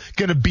stadium.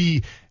 Going to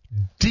be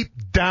deep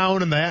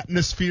down in the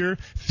atmosphere.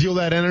 Feel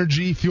that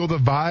energy. Feel the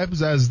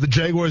vibes as the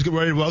Jaguars get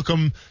ready to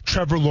welcome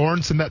Trevor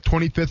Lawrence in that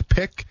 25th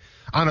pick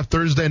on a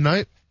Thursday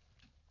night.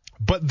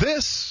 But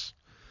this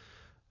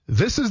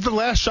is the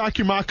last Shock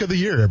Your Mock of the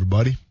year,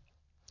 everybody.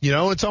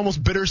 It's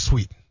almost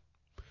bittersweet.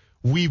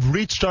 We've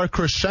reached our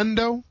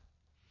crescendo.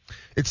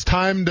 It's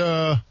time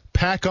to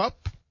pack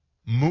up,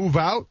 move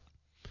out,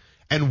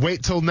 and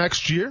wait till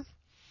next year.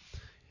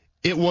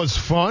 It was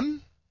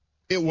fun.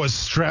 It was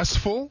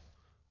stressful.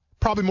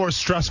 Probably more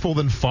stressful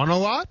than fun a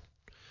lot.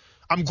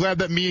 I'm glad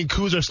that me and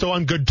Kuz are still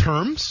on good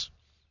terms.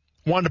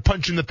 Wanted to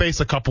punch you in the face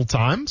a couple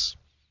times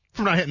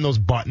for not hitting those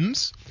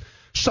buttons.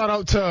 Shout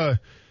out to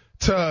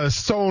to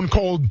Stone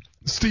Cold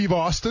Steve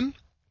Austin,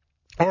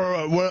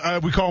 or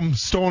what we call him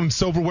Stone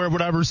Silverware,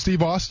 whatever,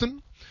 Steve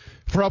Austin,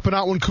 for helping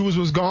out when Kuz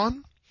was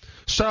gone.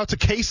 Shout out to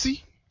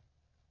Casey.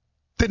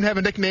 Didn't have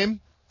a nickname.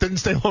 Didn't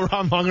stay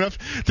around long enough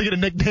to get a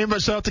nickname,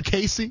 but shout out to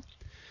Casey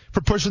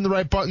for pushing the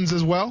right buttons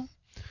as well.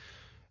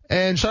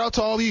 And shout out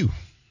to all of you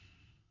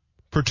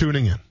for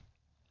tuning in.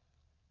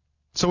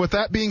 So with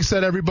that being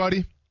said,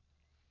 everybody,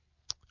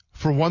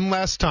 for one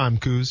last time,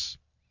 Kuz,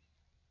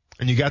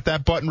 and you got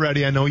that button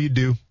ready, I know you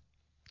do.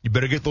 You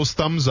better get those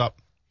thumbs up.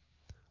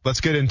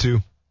 Let's get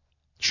into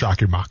Shock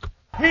Your Mock.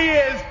 He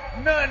is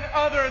none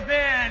other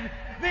than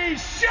the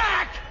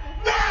Shock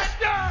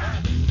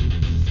Master!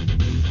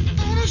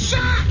 Gonna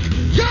shock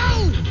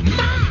yo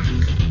mock.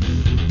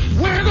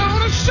 We're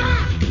gonna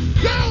shock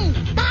yo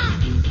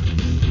mock.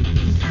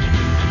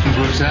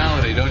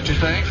 Brutality, don't you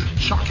think?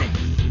 Shocking.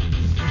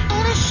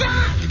 Gonna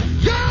shock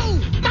yo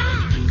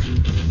mock.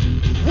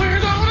 We're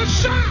gonna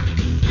shock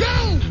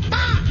yo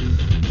mock.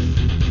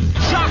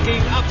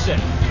 Shocking upset.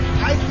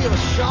 I feel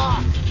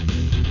shocked.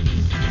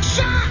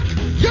 Shock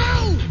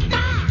yo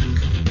mock.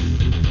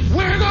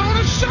 We're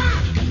gonna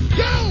shock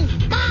yo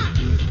mock.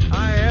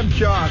 I am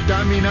shocked.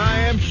 I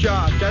am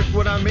shocked. That's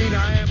what I mean.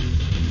 I am.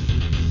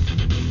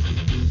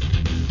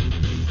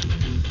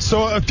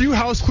 So a few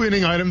house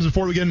cleaning items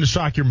before we get into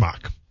Shock Your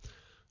Mock.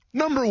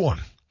 Number one,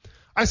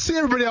 I see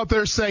everybody out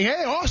there saying,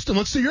 hey, Austin,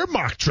 let's see your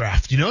mock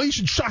draft. You know, you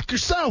should shock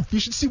yourself. You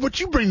should see what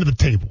you bring to the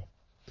table.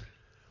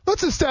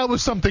 Let's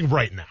establish something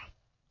right now.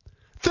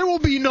 There will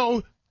be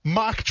no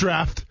mock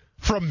draft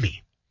from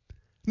me.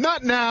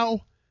 Not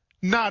now,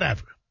 not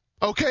ever.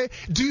 Okay?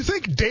 Do you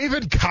think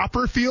David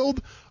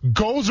Copperfield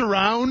goes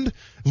around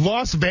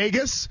Las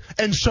Vegas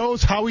and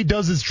shows how he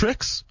does his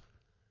tricks?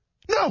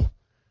 No.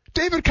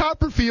 David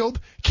Copperfield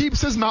keeps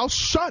his mouth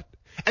shut,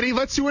 and he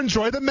lets you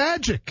enjoy the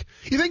magic.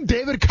 You think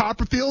David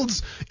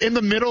Copperfield's in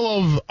the middle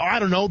of, I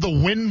don't know, the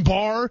Wynn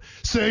bar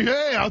saying,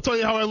 hey, I'll tell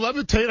you how I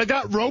levitate. I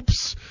got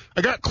ropes.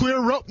 I got clear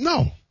rope.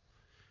 No.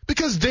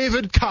 Because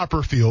David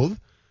Copperfield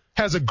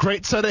has a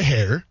great set of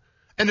hair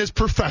and is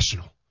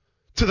professional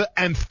to the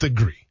nth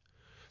degree.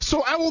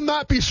 So I will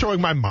not be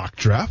showing my mock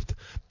draft.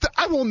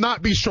 I will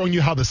not be showing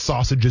you how the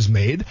sausage is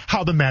made,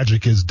 how the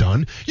magic is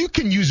done. You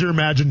can use your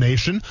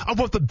imagination of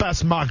what the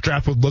best mock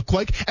draft would look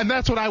like, and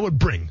that's what I would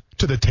bring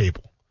to the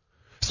table.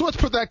 So let's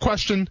put that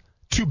question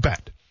to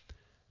bed.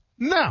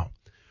 Now,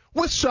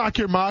 with Shock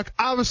Your Mock,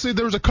 obviously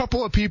there was a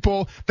couple of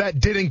people that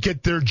didn't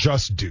get their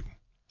just due.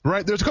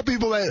 Right? There's a couple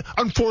people that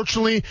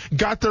unfortunately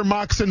got their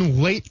mocks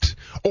in late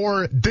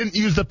or didn't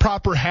use the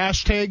proper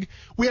hashtag.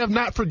 We have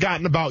not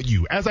forgotten about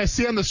you. As I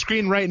see on the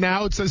screen right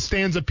now, it says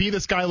Stanza P.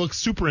 This guy looks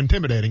super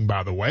intimidating,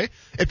 by the way,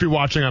 if you're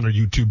watching on our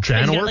YouTube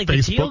channel or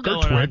Facebook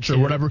or Twitch or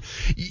whatever.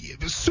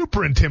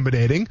 Super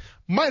intimidating.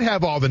 Might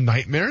have all the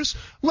nightmares.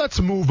 Let's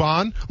move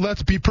on.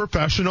 Let's be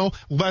professional.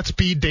 Let's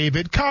be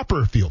David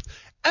Copperfield.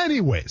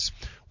 Anyways,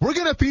 we're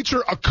going to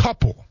feature a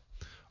couple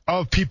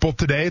of people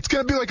today. It's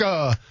going to be like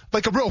a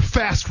real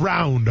fast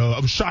round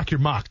of Shock Your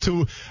Mock.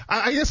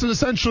 I guess it's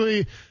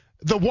essentially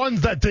the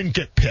ones that didn't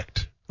get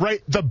picked,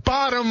 right? The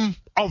bottom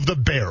of the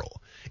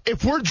barrel.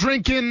 If we're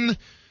drinking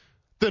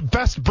the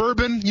best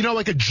bourbon, you know,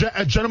 like a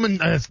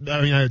gentleman, I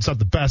mean, it's not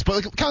the best,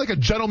 but kind of like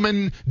a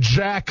gentleman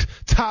Jack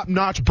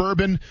top-notch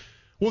bourbon.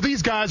 Well,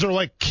 these guys are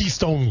like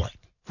Keystone Light.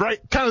 Right?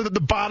 Kind of at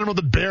the bottom of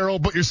the barrel,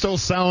 but you're still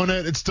selling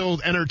it. It's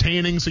still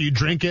entertaining, so you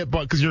drink it,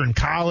 but because you're in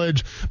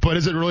college. But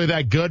is it really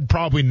that good?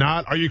 Probably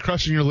not. Are you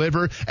crushing your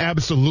liver?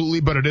 Absolutely,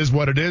 but it is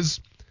what it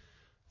is.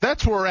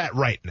 That's where we're at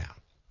right now.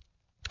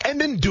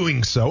 And in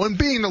doing so, and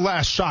being the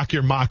last Shock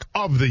Your Mock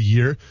of the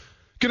year,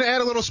 going to add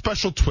a little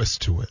special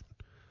twist to it.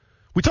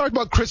 We talked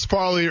about Chris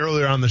Farley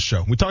earlier on the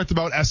show. We talked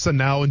about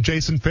SNL, and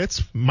Jason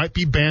Fitz might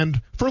be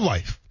banned for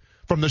life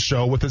from the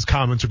show with his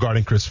comments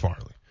regarding Chris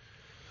Farley.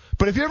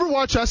 But if you ever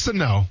watch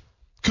SNL,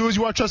 Kuz,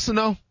 you watch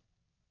SNL?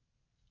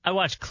 I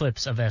watch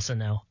clips of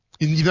SNL.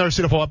 You've never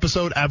seen a whole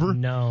episode ever?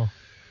 No.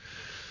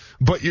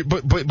 But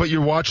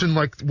you're watching,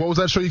 like, what was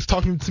that show you were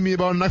talking to me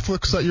about on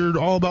Netflix that you're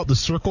all about, The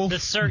Circle? The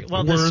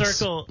Circle.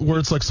 Where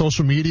it's like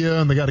social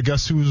media and they got to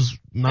guess who's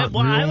not real?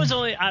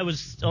 I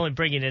was only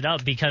bringing it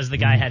up because the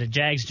guy had a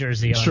Jags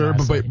jersey on. Sure,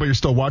 but you're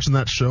still watching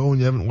that show and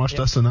you haven't watched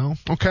SNL?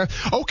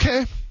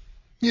 Okay.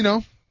 You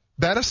know.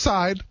 That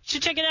aside. You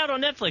should check it out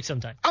on Netflix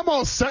sometime. I'm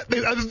all set.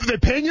 They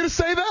paying you to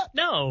say that?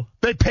 No.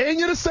 They paying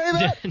you to say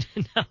that?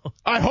 No.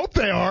 I hope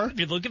they are. If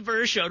you're looking for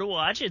a show to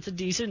watch, it's a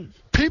decent...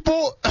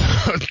 People,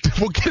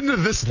 we'll get into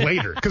this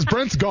later because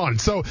Brent's gone.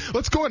 So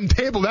let's go ahead and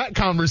table that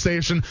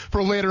conversation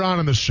for later on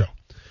in the show.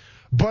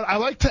 But I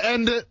like to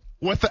end it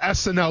with the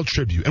SNL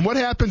tribute. And what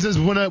happens is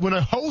when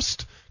a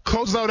host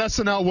closes out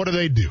SNL, what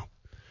do?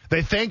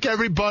 They thank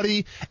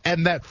everybody,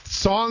 and that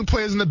song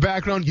plays in the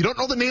background. You don't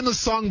know the name of the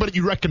song, but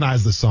you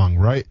recognize the song,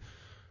 right?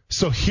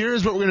 So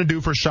here's what we're going to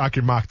do for Shock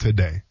Your Mock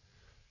today.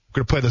 We're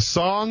going to play the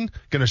song,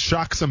 going to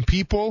shock some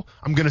people.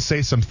 I'm going to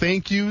say some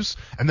thank yous,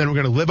 and then we're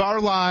going to live our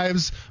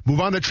lives,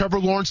 move on to Trevor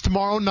Lawrence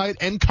tomorrow night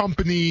and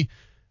company,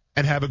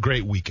 and have a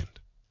great weekend.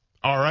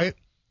 All right?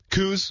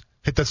 Kuz,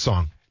 hit that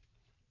song.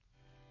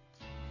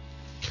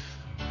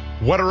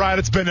 What a ride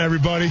it's been,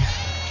 everybody.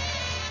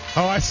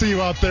 Oh, I see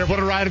you out there. What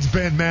a ride it's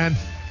been, man.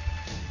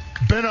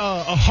 Been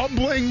a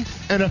humbling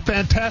and a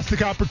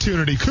fantastic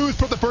opportunity. Kuz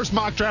put the first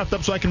mock draft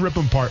up so I can rip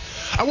them apart.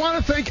 I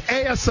want to thank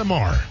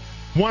ASMR.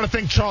 Want to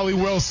thank Charlie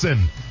Wilson.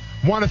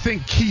 Want to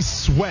thank Keith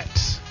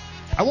Sweat.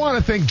 I want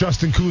to thank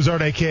Justin Kuzart,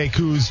 a.k.a.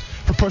 Kuz,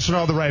 for pushing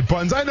all the right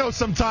buttons. I know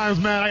sometimes,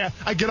 man,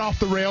 I get off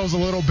the rails a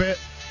little bit,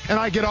 and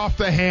I get off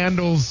the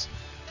handles.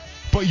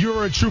 But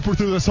you're a trooper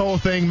through this whole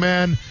thing,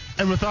 man.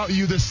 And without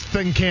you, this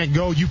thing can't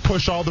go. You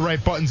push all the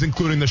right buttons,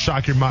 including the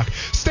Shock Your Mock.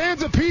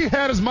 Stanza P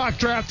had his mock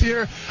draft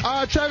here.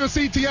 Travis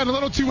Etienne, a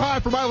little too high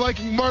for my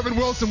liking. Marvin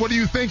Wilson, what are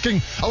you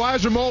thinking?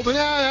 Elijah Molden,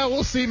 yeah,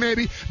 we'll see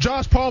maybe.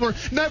 Josh Palmer,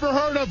 never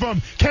heard of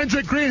him.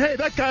 Kendrick Green, hey,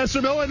 that guy's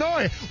from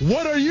Illinois.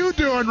 What are you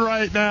doing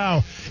right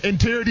now?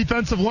 Interior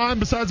defensive line,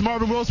 besides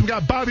Marvin Wilson, we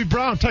got Bobby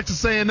Brown,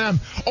 Texas A&M.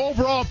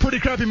 Overall, pretty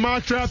crappy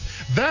mock draft.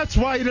 That's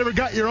why you never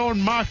got your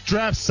own mock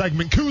draft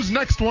segment. Kuz,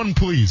 next one,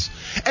 please.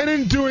 And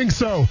in doing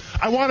so,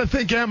 I want to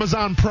thank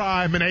Amazon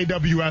Prime and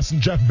AWS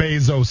and Jeff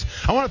Bezos.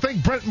 I want to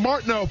thank Brent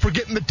Martineau for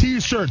getting the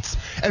T-shirts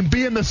and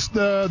being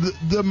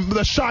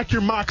the Shock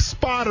Your Mock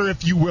spotter,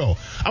 if you will.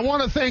 I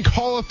want to thank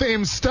Hall of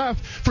Fame Steph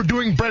for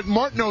doing Brent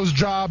Martineau's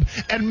job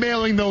and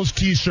mailing those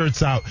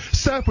T-shirts out.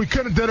 Steph, we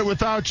couldn't have done it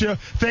without you.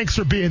 Thanks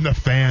for being the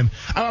fan.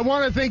 I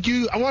want to thank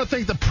you. I want to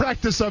thank the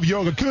practice of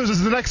yoga. Kuz,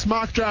 is the next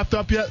mock draft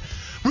up yet?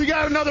 We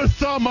got another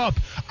thumb up.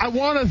 I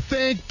want to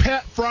thank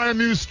Pat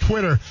Fryermuth's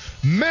Twitter.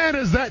 Man,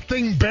 is that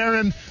thing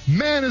barren.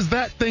 Man, is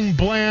that thing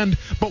bland.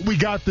 But we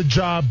got the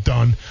job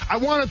done. I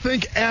want to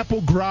thank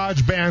Apple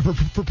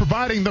GarageBand for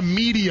providing the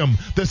medium,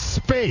 the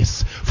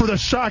space for the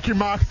Shock Your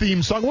Mock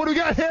theme song. What do we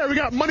got here? We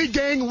got Money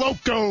Gang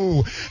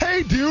Loco.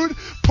 Hey, dude,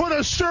 put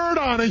a shirt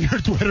on in your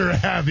Twitter,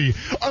 Abby.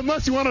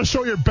 Unless you want to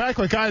show your back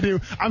like I do.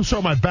 I'm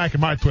showing my back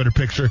in my Twitter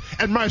picture,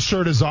 and my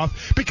shirt is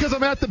off because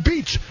I'm at the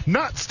beach,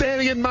 not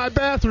standing in my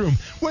bathroom.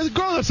 Well,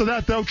 regardless of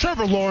that, though,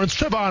 Trevor Lawrence,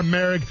 Trevon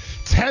Merrick,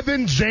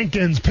 Tevin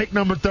Jenkins, pick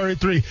number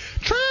 33.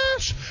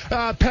 Trash!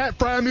 Pat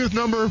Fryermuth,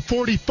 number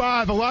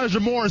 45. Elijah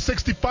Moore,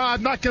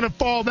 65. Not going to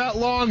fall that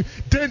long.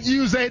 Didn't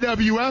use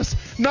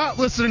AWS. Not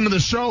listening to the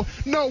show.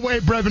 No way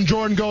Brevin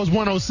Jordan goes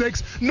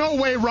 106. No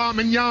way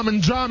Ramen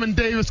Yaman Jamin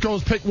Davis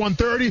goes pick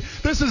 130.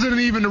 This isn't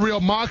even a real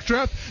mock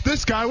draft.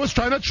 This guy was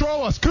trying to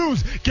troll us.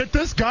 Kuz, get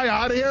this guy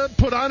out of here and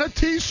put on a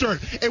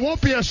T-shirt. It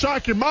won't be a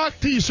Shock Your Mock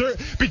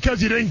T-shirt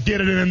because you didn't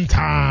get it in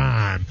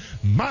time.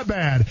 My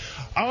bad.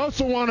 I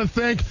also want to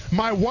thank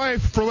my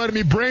wife for letting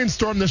me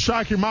brainstorm the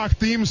Shock Your Mock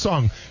theme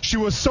song. She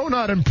was so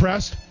not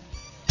impressed.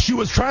 She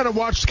was trying to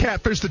watch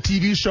Catfish, the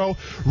TV show.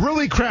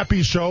 Really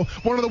crappy show.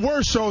 One of the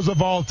worst shows of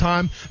all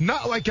time.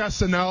 Not like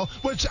SNL,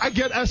 which I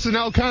get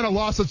SNL kind of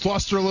lost its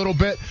luster a little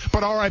bit,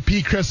 but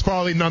R.I.P. Chris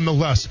Farley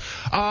nonetheless.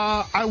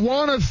 I don't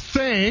want to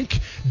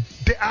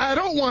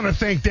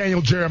thank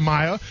Daniel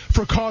Jeremiah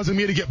for causing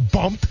me to get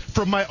bumped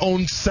from my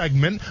own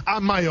segment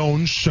on my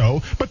own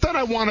show. But then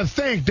I want to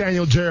thank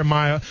Daniel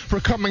Jeremiah for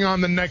coming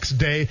on the next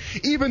day,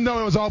 even though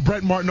it was all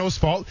Brent Martineau's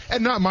fault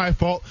and not my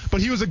fault.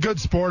 But he was a good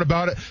sport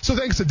about it. So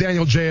thanks to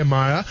Daniel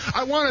Jeremiah.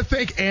 I want to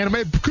thank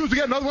Anime because we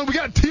got another one. We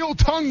got Teal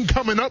Tongue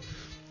coming up.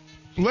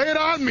 Lay it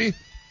on me.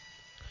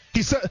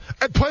 He said,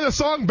 play the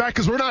song back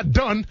because we're not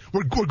done.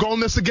 We're going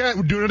this again.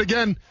 We're doing it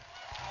again.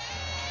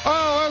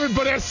 Oh,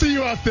 everybody, I see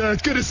you out there.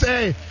 It's good to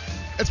say.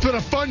 It's been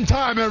a fun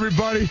time,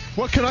 everybody.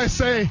 What can I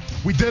say?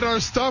 We did our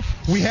stuff.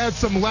 We had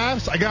some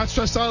laughs. I got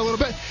stressed out a little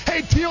bit.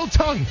 Hey, Teal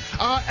Tongue,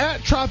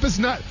 at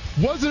TravisNet.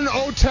 Wasn't an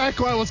O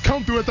tackle. I was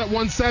comfy with that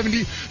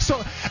 170.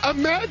 So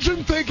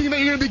imagine thinking that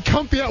you're going to be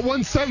comfy at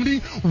 170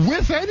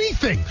 with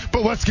anything.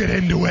 But let's get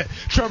into it.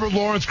 Trevor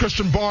Lawrence,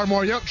 Christian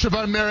Barmore. Yep,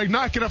 Trevon Merrick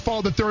not going to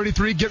fall to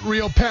 33. Get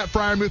real. Pat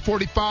Fryermuth,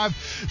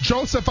 45.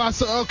 Joseph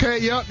Asa. Okay,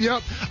 yep.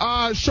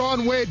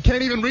 Sean Wade.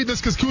 Can't even read this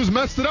because Kuz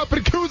messed it up. But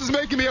Kuz is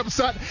making me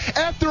upset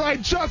after I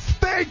just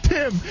thanked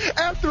him.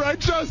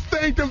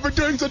 For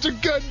doing such a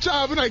good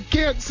job. And I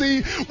can't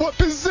see what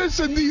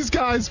position these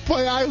guys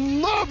play. I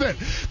love it.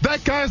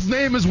 That guy's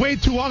name is way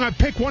too long. I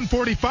pick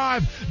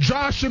 145.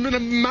 Josh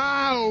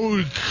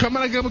Minamau.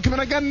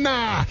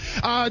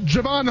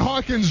 Javon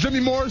Hawkins. Jimmy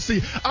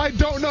Morrissey. I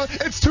don't know.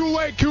 It's too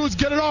late, Kuz.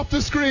 Get it off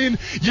the screen.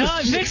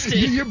 I fixed it.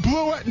 You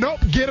blew it. Nope.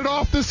 Get it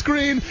off the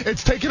screen.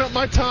 It's taking up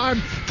my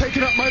time.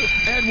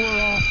 And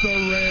we're off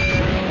the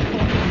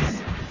rails.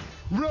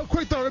 Real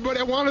quick, though, everybody,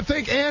 I want to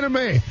thank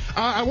Anime.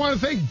 I want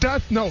to thank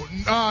Death Note,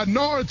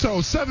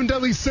 Naruto, 7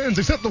 Deadly Sins,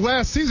 except the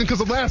last season, because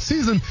the last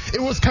season,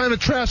 it was kind of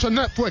trash on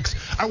Netflix.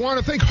 I want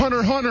to thank Hunter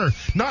x Hunter,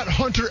 not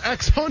Hunter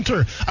x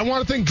Hunter. I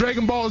want to thank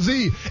Dragon Ball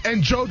Z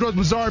and JoJo's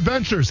Bizarre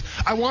Adventures.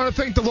 I want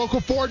to thank the local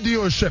Ford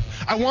dealership.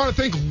 I want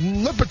to thank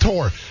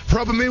Lipitor for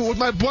helping me with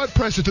my blood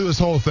pressure through this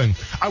whole thing.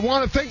 I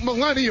want to thank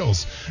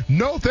Millennials.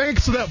 No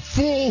thanks to that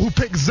fool who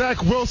picked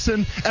Zach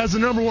Wilson as the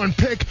number 1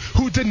 pick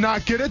who did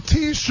not get a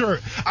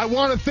T-shirt. I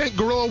want want to thank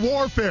Guerrilla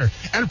Warfare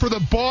and for the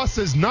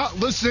bosses not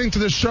listening to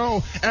the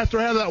show after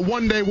I had that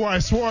one day where I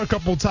swore a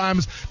couple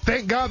times.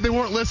 Thank God they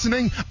weren't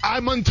listening.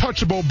 I'm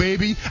untouchable,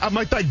 baby. I'm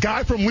like that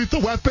guy from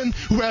Lethal Weapon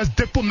who has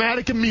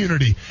diplomatic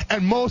immunity.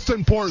 And most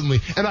importantly,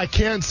 and I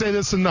can't say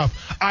this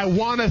enough, I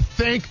want to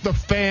thank the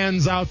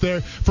fans out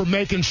there for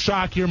making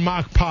Shock Your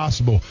Mock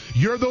possible.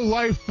 You're the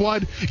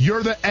lifeblood.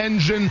 You're the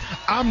engine.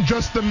 I'm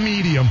just the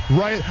medium,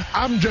 right?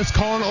 I'm just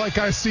calling it like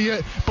I see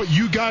it, but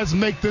you guys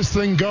make this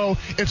thing go.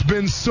 It's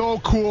been so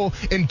cool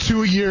in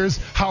 2 years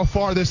how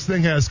far this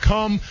thing has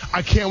come.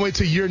 I can't wait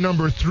to year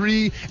number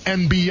 3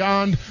 and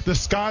beyond. The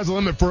sky's the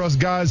limit for us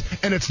guys,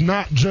 and it's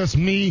not just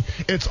me,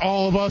 it's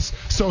all of us.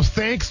 So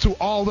thanks to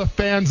all the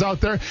fans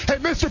out there. Hey,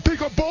 Mr.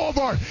 Pico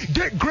Boulevard,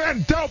 get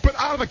Grant Delpit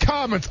out of the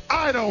comments.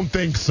 I don't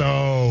think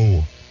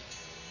so.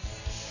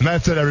 And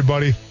that's it,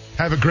 everybody.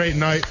 Have a great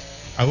night.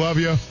 I love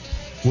you.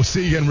 We'll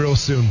see you again real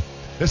soon.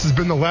 This has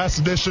been the last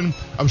edition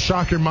of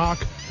Shock Your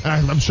Mock.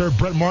 And I'm sure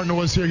Brett Martin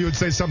was here. He would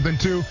say something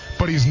too,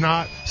 but he's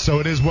not. So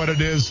it is what it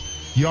is.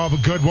 You all have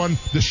a good one.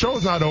 The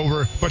show's not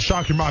over, but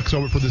Shock Your Mock's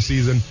over for the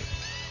season.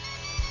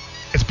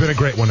 It's been a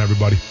great one,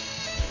 everybody.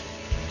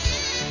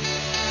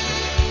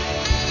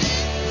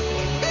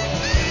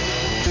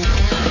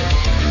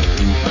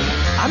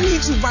 I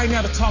need you right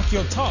now to talk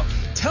your talk.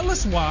 Tell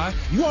us why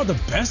you are the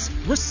best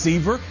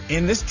receiver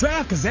in this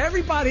draft, because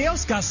everybody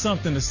else got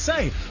something to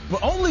say,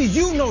 but only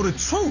you know the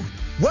truth.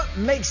 What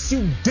makes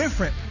you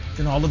different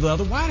than all of the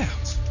other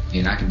wideouts?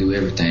 And I can do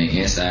everything,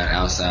 inside,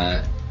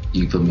 outside.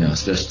 You put me on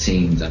special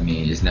teams, I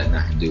mean, there's nothing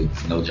I can do.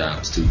 No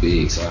job is too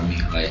big. So, I mean,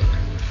 like,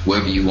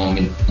 wherever you want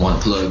to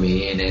plug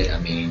me in at, I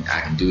mean,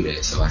 I can do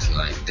that. So I feel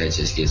like that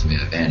just gives me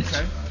an advantage.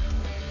 Okay.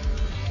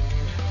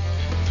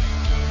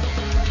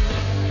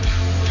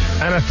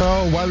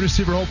 NFL wide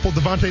receiver hopeful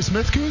Devontae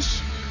Smith,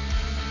 Coos?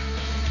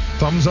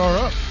 Thumbs are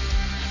up.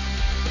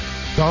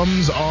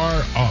 Thumbs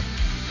are up.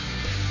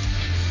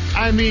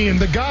 I mean,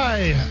 the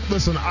guy,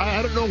 listen,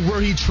 I don't know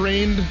where he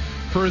trained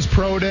for his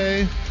pro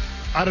day.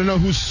 I don't know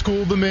who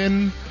schooled him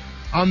in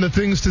on the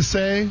things to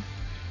say.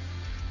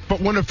 But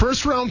when a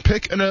first-round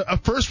pick and a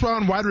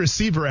first-round wide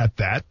receiver at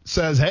that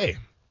says, hey,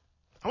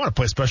 I want to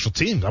play special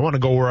teams. I want to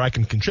go where I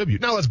can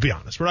contribute. Now, let's be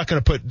honest. We're not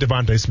going to put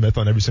Devontae Smith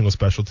on every single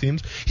special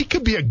teams. He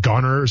could be a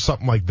gunner or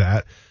something like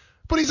that.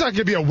 But he's not going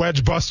to be a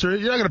wedge buster.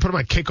 You're not going to put him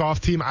on a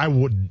kickoff team. I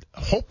would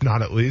hope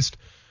not, at least.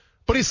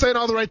 But he's saying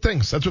all the right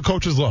things. That's what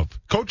coaches love.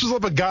 Coaches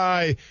love a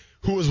guy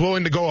who is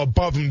willing to go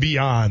above and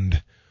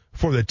beyond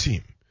for the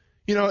team.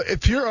 You know,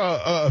 if you're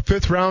a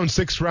 5th round,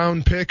 6th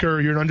round pick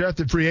or you're an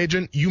undrafted free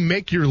agent, you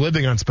make your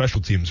living on special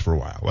teams for a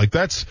while. Like,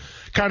 that's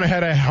kind of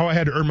how I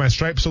had to earn my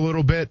stripes a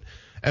little bit.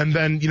 And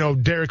then, you know,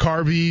 Derek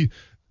Harvey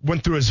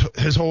went through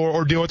his whole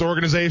ordeal with the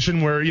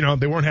organization where, you know,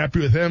 they weren't happy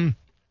with him.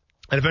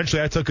 And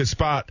eventually I took his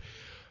spot.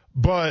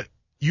 But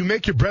you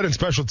make your bread in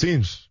special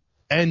teams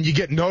and you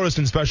get noticed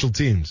in special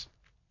teams.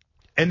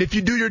 And if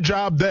you do your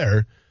job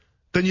there,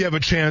 then you have a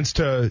chance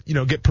to, you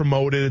know, get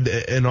promoted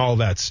and all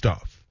that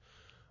stuff.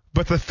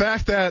 But the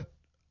fact that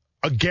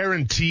a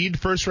guaranteed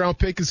first-round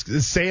pick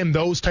is saying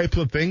those types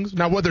of things,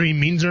 now whether he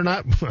means it or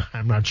not,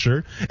 I'm not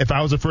sure. If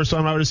I was a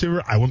first-round wide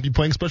receiver, I wouldn't be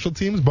playing special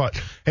teams.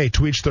 But, hey,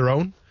 to each their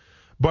own.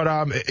 But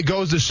it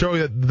goes to show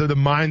you that the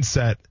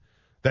mindset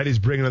that he's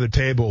bringing to the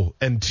table,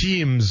 and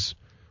teams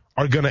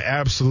are going to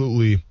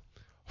absolutely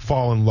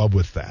fall in love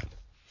with that.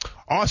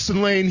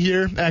 Austin Lane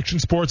here, Action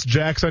Sports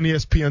Jacks on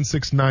ESPN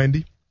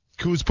 690.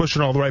 Who's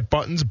pushing all the right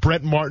buttons?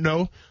 Brett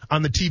Martineau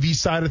on the TV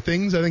side of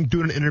things, I think,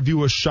 doing an interview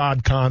with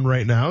Shad Khan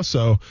right now.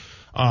 So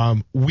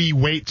we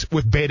wait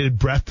with bated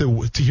breath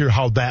to hear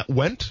how that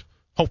went.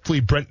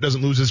 Hopefully Brent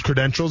doesn't lose his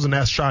credentials and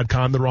ask Shad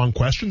Khan the wrong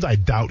questions. I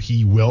doubt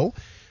he will.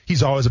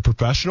 He's always a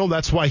professional.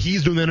 That's why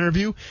he's doing the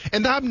interview,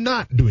 and I'm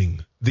not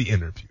doing the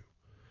interview.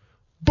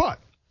 But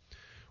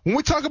when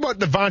we talk about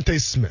Devontae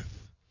Smith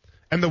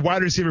and the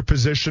wide receiver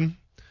position,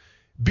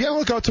 be on the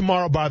lookout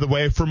tomorrow, by the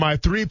way, for my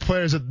 3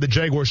 players that the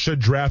Jaguars should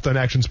draft on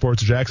Action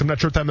Sports Jacks. I'm not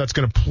sure what time that's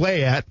going to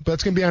play at, but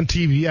it's going to be on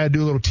TV. I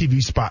do a little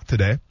TV spot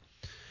today.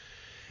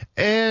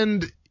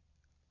 And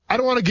I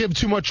don't want to give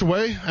too much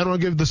away. I don't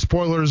want to give the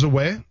spoilers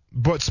away,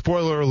 but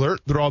spoiler alert,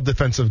 they're all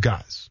defensive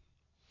guys.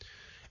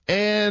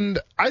 And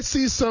I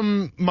see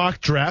some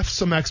mock drafts.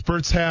 Some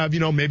experts have, you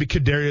know, maybe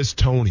Kadarius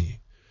Toney,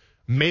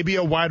 maybe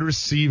a wide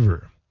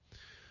receiver,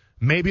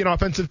 maybe an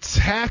offensive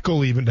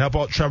tackle even to help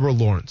out Trevor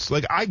Lawrence.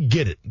 Like, I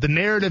get it. The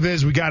narrative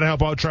is we got to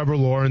help out Trevor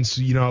Lawrence.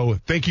 You know,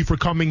 thank you for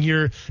coming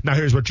here. Now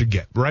here's what you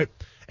get, right?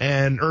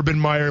 And Urban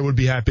Meyer would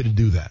be happy to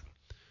do that.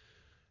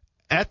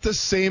 At the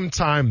same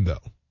time,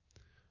 though,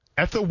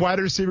 at the wide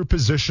receiver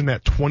position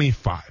at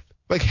 25,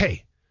 like,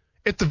 hey,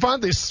 if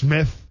Devontae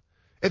Smith,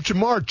 if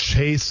Jamar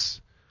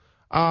Chase,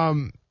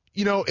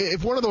 you know,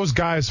 if one of those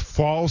guys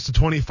falls to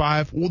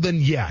 25, well,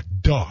 then, yeah,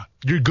 duh,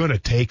 you're going to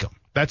take him.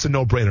 That's a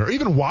no-brainer. Or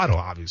even Waddle,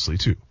 obviously,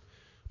 too.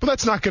 But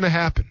that's not going to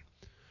happen.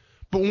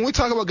 But when we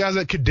talk about guys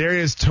like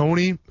Kadarius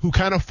Toney, who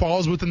kind of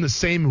falls within the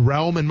same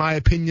realm, in my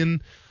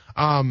opinion,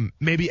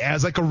 maybe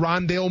as like a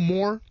Rondale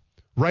Moore,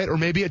 right? Or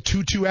maybe a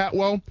Tutu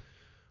Atwell.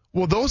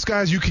 Well, those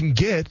guys you can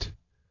get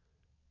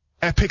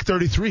at pick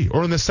 33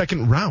 or in the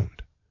second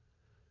round.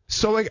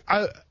 So, like,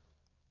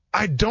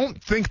 I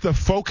don't think the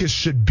focus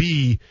should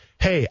be,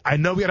 hey, I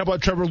know we got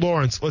about Trevor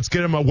Lawrence. Let's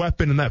get him a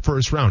weapon in that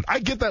first round. I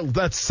get that.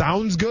 That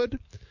sounds good.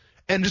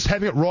 And just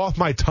having it roll off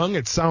my tongue,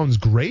 it sounds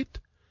great.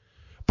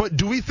 But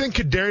do we think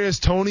Kadarius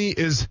Toney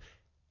is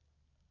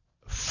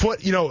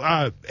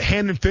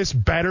hand and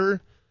fist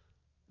better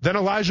than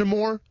Elijah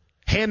Moore?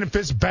 Hand and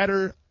fist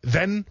better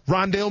than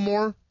Rondale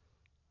Moore?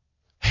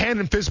 Hand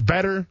and fist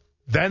better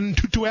than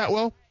Tutu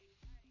Atwell?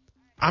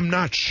 I'm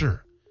not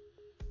sure.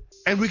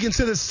 And we can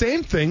say the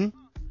same thing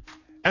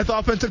at the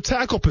offensive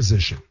tackle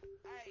position,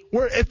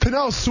 where if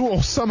Penei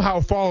Sewell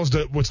somehow falls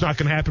to what's not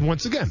going to happen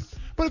once again,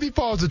 but if he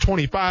falls to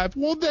 25,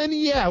 well then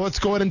yeah, let's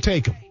go ahead and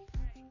take him.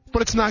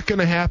 But it's not going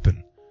to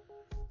happen.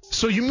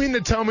 So you mean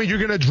to tell me you're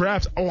going to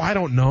draft, I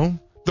don't know,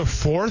 the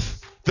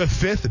 4th, the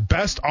 5th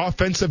best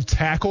offensive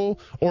tackle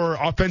or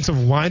offensive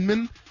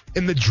lineman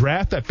in the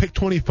draft at pick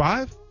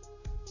 25?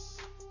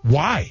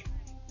 Why?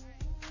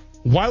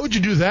 Why would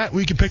you do that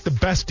when you can pick the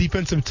best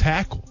defensive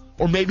tackle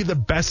or maybe the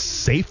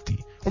best safety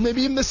or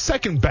maybe even the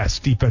second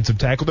best defensive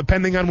tackle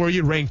depending on where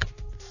you rank them?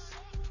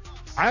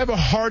 I have a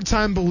hard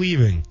time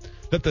believing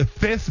that the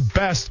 5th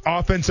best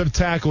offensive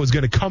tackle is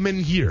going to come in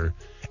here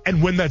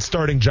and win that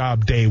starting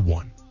job day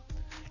one.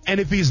 And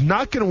if he's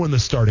not going to win the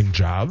starting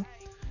job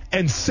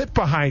and sit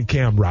behind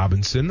Cam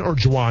Robinson or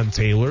Juwan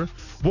Taylor,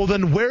 well,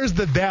 then where's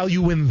the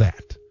value in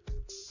that?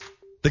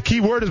 The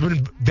key word has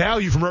been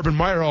value from Urban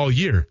Meyer all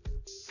year.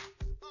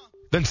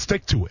 Then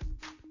stick to it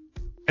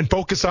and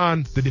focus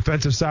on the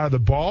defensive side of the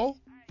ball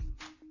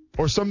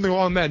or something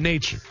along that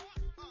nature.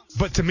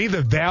 But to me,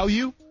 the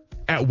value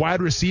at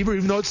wide receiver,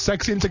 even though it's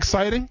sexy and it's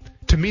exciting,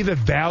 to me, the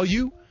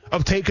value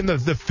of taking the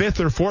 5th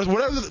or 4th,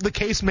 whatever the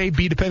case may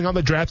be, depending on how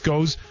the draft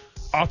goes,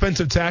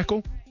 offensive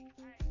tackle,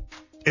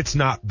 it's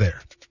not there.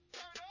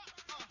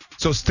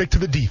 So stick to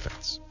the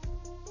defense.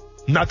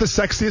 Not the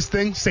sexiest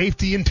thing,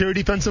 safety, interior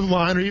defensive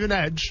line, or even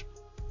edge,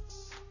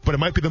 but it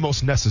might be the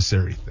most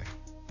necessary thing.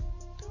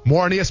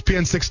 More on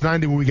ESPN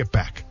 690 when we get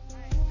back.